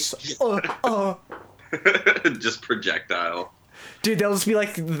the face. Just projectile. Dude, they'll just be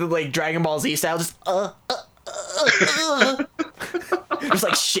like Dragon Ball Z style, just just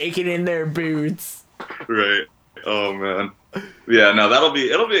like shaking in their boots. Right. Oh man. Yeah. No, it'll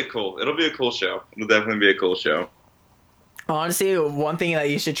be a cool show. It'll definitely be a cool show. Honestly, one thing that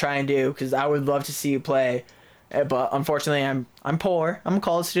you should try and do, because I would love to see you play, but unfortunately I'm poor. I'm a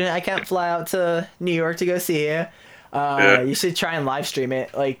college student. I can't fly out to New York to go see you. You should try and live stream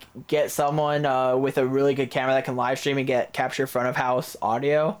it. Like get someone with a really good camera that can live stream and capture front of house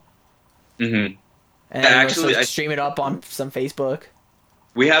audio. Mm-hmm. And actually, stream it up on some Facebook.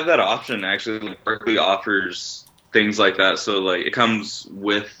 We have that option actually. Like, Berkeley offers things like that, so like it comes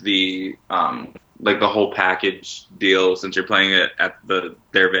with the like the whole package deal, since you're playing it at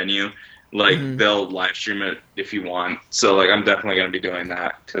their venue, like they'll live stream it if you want. So like I'm definitely gonna be doing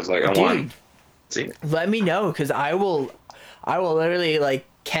that because like I want to see it. Let me know because I will literally like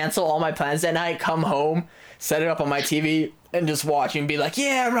cancel all my plans that night, come home, set it up on my TV, and just watch and be like,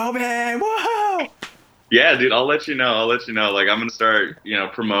 yeah, Roman, whoa! Yeah, dude, I'll let you know. I'll let you know. Like I'm gonna start,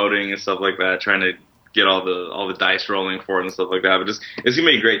 promoting and stuff like that, trying to get all the dice rolling for it and stuff like that. But it's gonna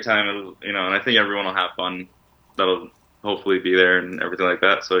be a great time, and I think everyone will have fun. That'll hopefully be there and everything like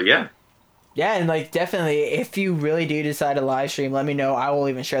that. So yeah. Yeah, and like definitely, if you really do decide to live stream, let me know. I will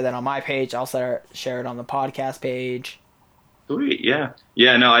even share that on my page. I'll share it on the podcast page. Sweet, yeah.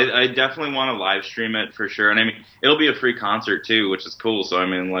 Yeah, no, I definitely want to live stream it for sure. And I mean, it'll be a free concert too, which is cool. So I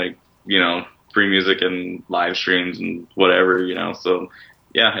mean, like, free music and live streams and whatever, So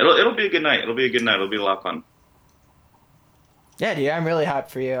yeah, it'll be a good night. It'll be a good night. It'll be a lot of fun. Yeah, dude, I'm really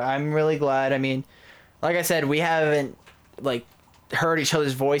hyped for you. I'm really glad. I mean, like I said, we haven't like heard each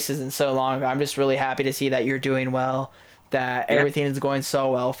other's voices in so long. I'm just really happy to see that you're doing well, that everything is going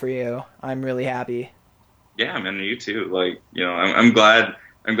so well for you. I'm really happy. Yeah, man, you too. Like, I'm glad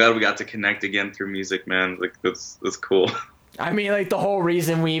we got to connect again through music, man. Like that's cool. I mean, like the whole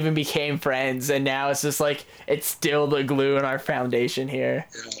reason we even became friends, and now it's just like it's still the glue in our foundation here.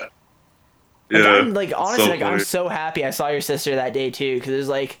 Yeah. Honestly, so I'm so happy I saw your sister that day too, because it was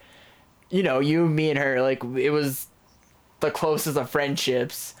like, you, me, and her, like it was the closest of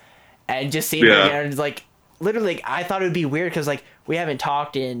friendships, and just seeing her again, it's like literally, like, I thought it would be weird because like we haven't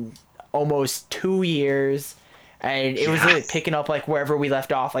talked in almost 2 years, and it was like picking up like wherever we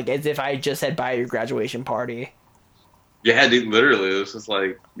left off, like as if I just said bye at your graduation party. Yeah, dude, literally, it was just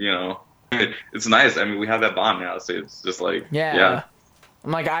like, it's nice. I mean, we have that bond now, so it's just like, yeah. I'm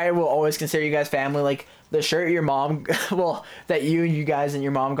like, I will always consider you guys family. Like the shirt your mom, well, that you guys and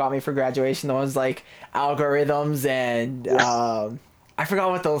your mom got me for graduation, the ones like algorithms and I forgot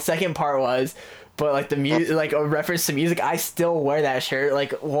what the second part was, but like the music, like a reference to music. I still wear that shirt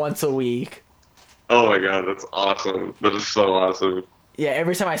like once a week. Oh my god, that's awesome! That is so awesome. Yeah,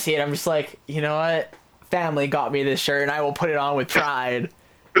 every time I see it, I'm just like, you know what? Family got me this shirt, and I will put it on with pride.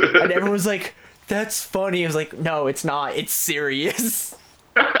 And everyone's like, "That's funny." I was like, "No, it's not. It's serious."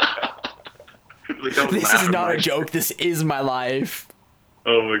 Like, this is not a joke. This is my life.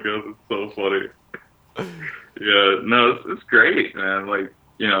 Oh my god, that's so funny. Yeah, no, it's great, man. Like,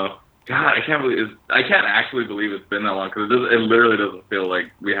 God, I can't actually believe it's been that long because it literally doesn't feel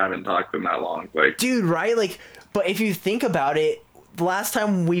like we haven't talked in that long. Like, dude, right? Like, but if you think about it, the last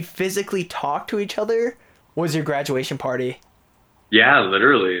time we physically talked to each other was your graduation party. Yeah,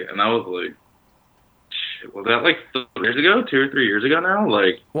 literally, and that was like. Was that like 3 years ago? 2 or 3 years ago now?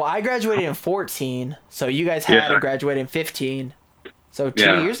 Like, well, I graduated in 2014, so you guys had to graduate in 2015. So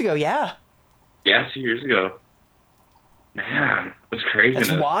 2 years ago, yeah. Yeah, 2 years ago. Man, that's crazy.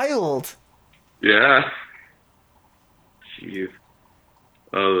 That's wild. Yeah. Jeez.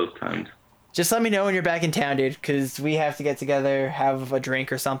 Oh, those times. Just let me know when you're back in town, dude, because we have to get together, have a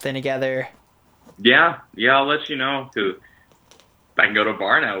drink or something together. Yeah, I'll let you know, because I can go to a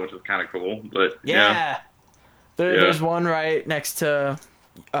bar now, which is kind of cool. But yeah. There's one right next to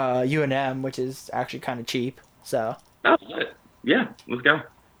UNM, which is actually kind of cheap. So. That's it. Yeah, let's go.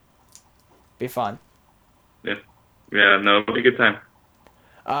 Be fun. Yeah, no, it'll be a good time.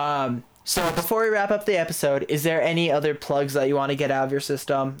 So before we wrap up the episode, is there any other plugs that you want to get out of your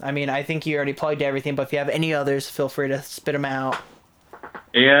system? I mean, I think you already plugged everything, but if you have any others, feel free to spit them out.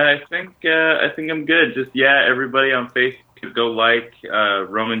 Yeah, I think I'm good. Just everybody on Facebook. Go like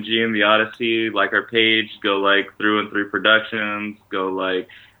Roman G and the Odyssey, like our page. Go like Through and Through Productions. Go like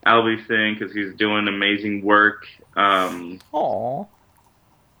Albie Sing because he's doing amazing work. Aww.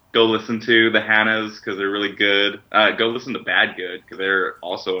 Go listen to the Hannahs because they're really good. Go listen to Bad Good because they're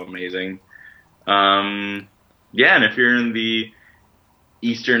also amazing. And if you're in the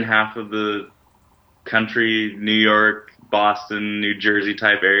eastern half of the country, New York, Boston, New Jersey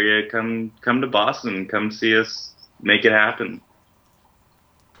type area, come to Boston. Come see us. Make it happen.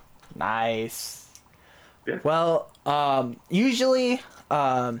 Nice. Yeah. Well, usually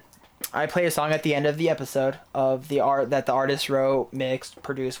I play a song at the end of the episode of the art that the artist wrote, mixed,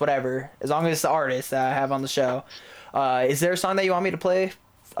 produced, whatever. As long as it's the artist that I have on the show. Is there a song that you want me to play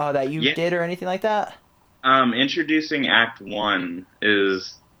that you did or anything like that? Introducing Act 1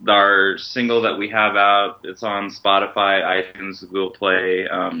 is our single that we have out. It's on Spotify, iTunes, Google Play.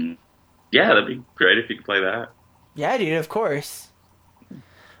 That'd be great if you could play that. Yeah, dude, of course.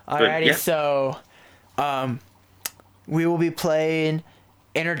 Alrighty, so we will be playing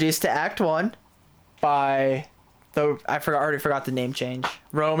Introduced to Act 1 by I already forgot the name change.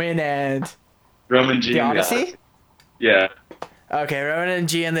 Roman and Roman G The in the Odyssey? Odyssey. Yeah. Okay, Roman and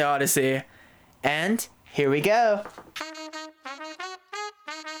G in the Odyssey. And here we go.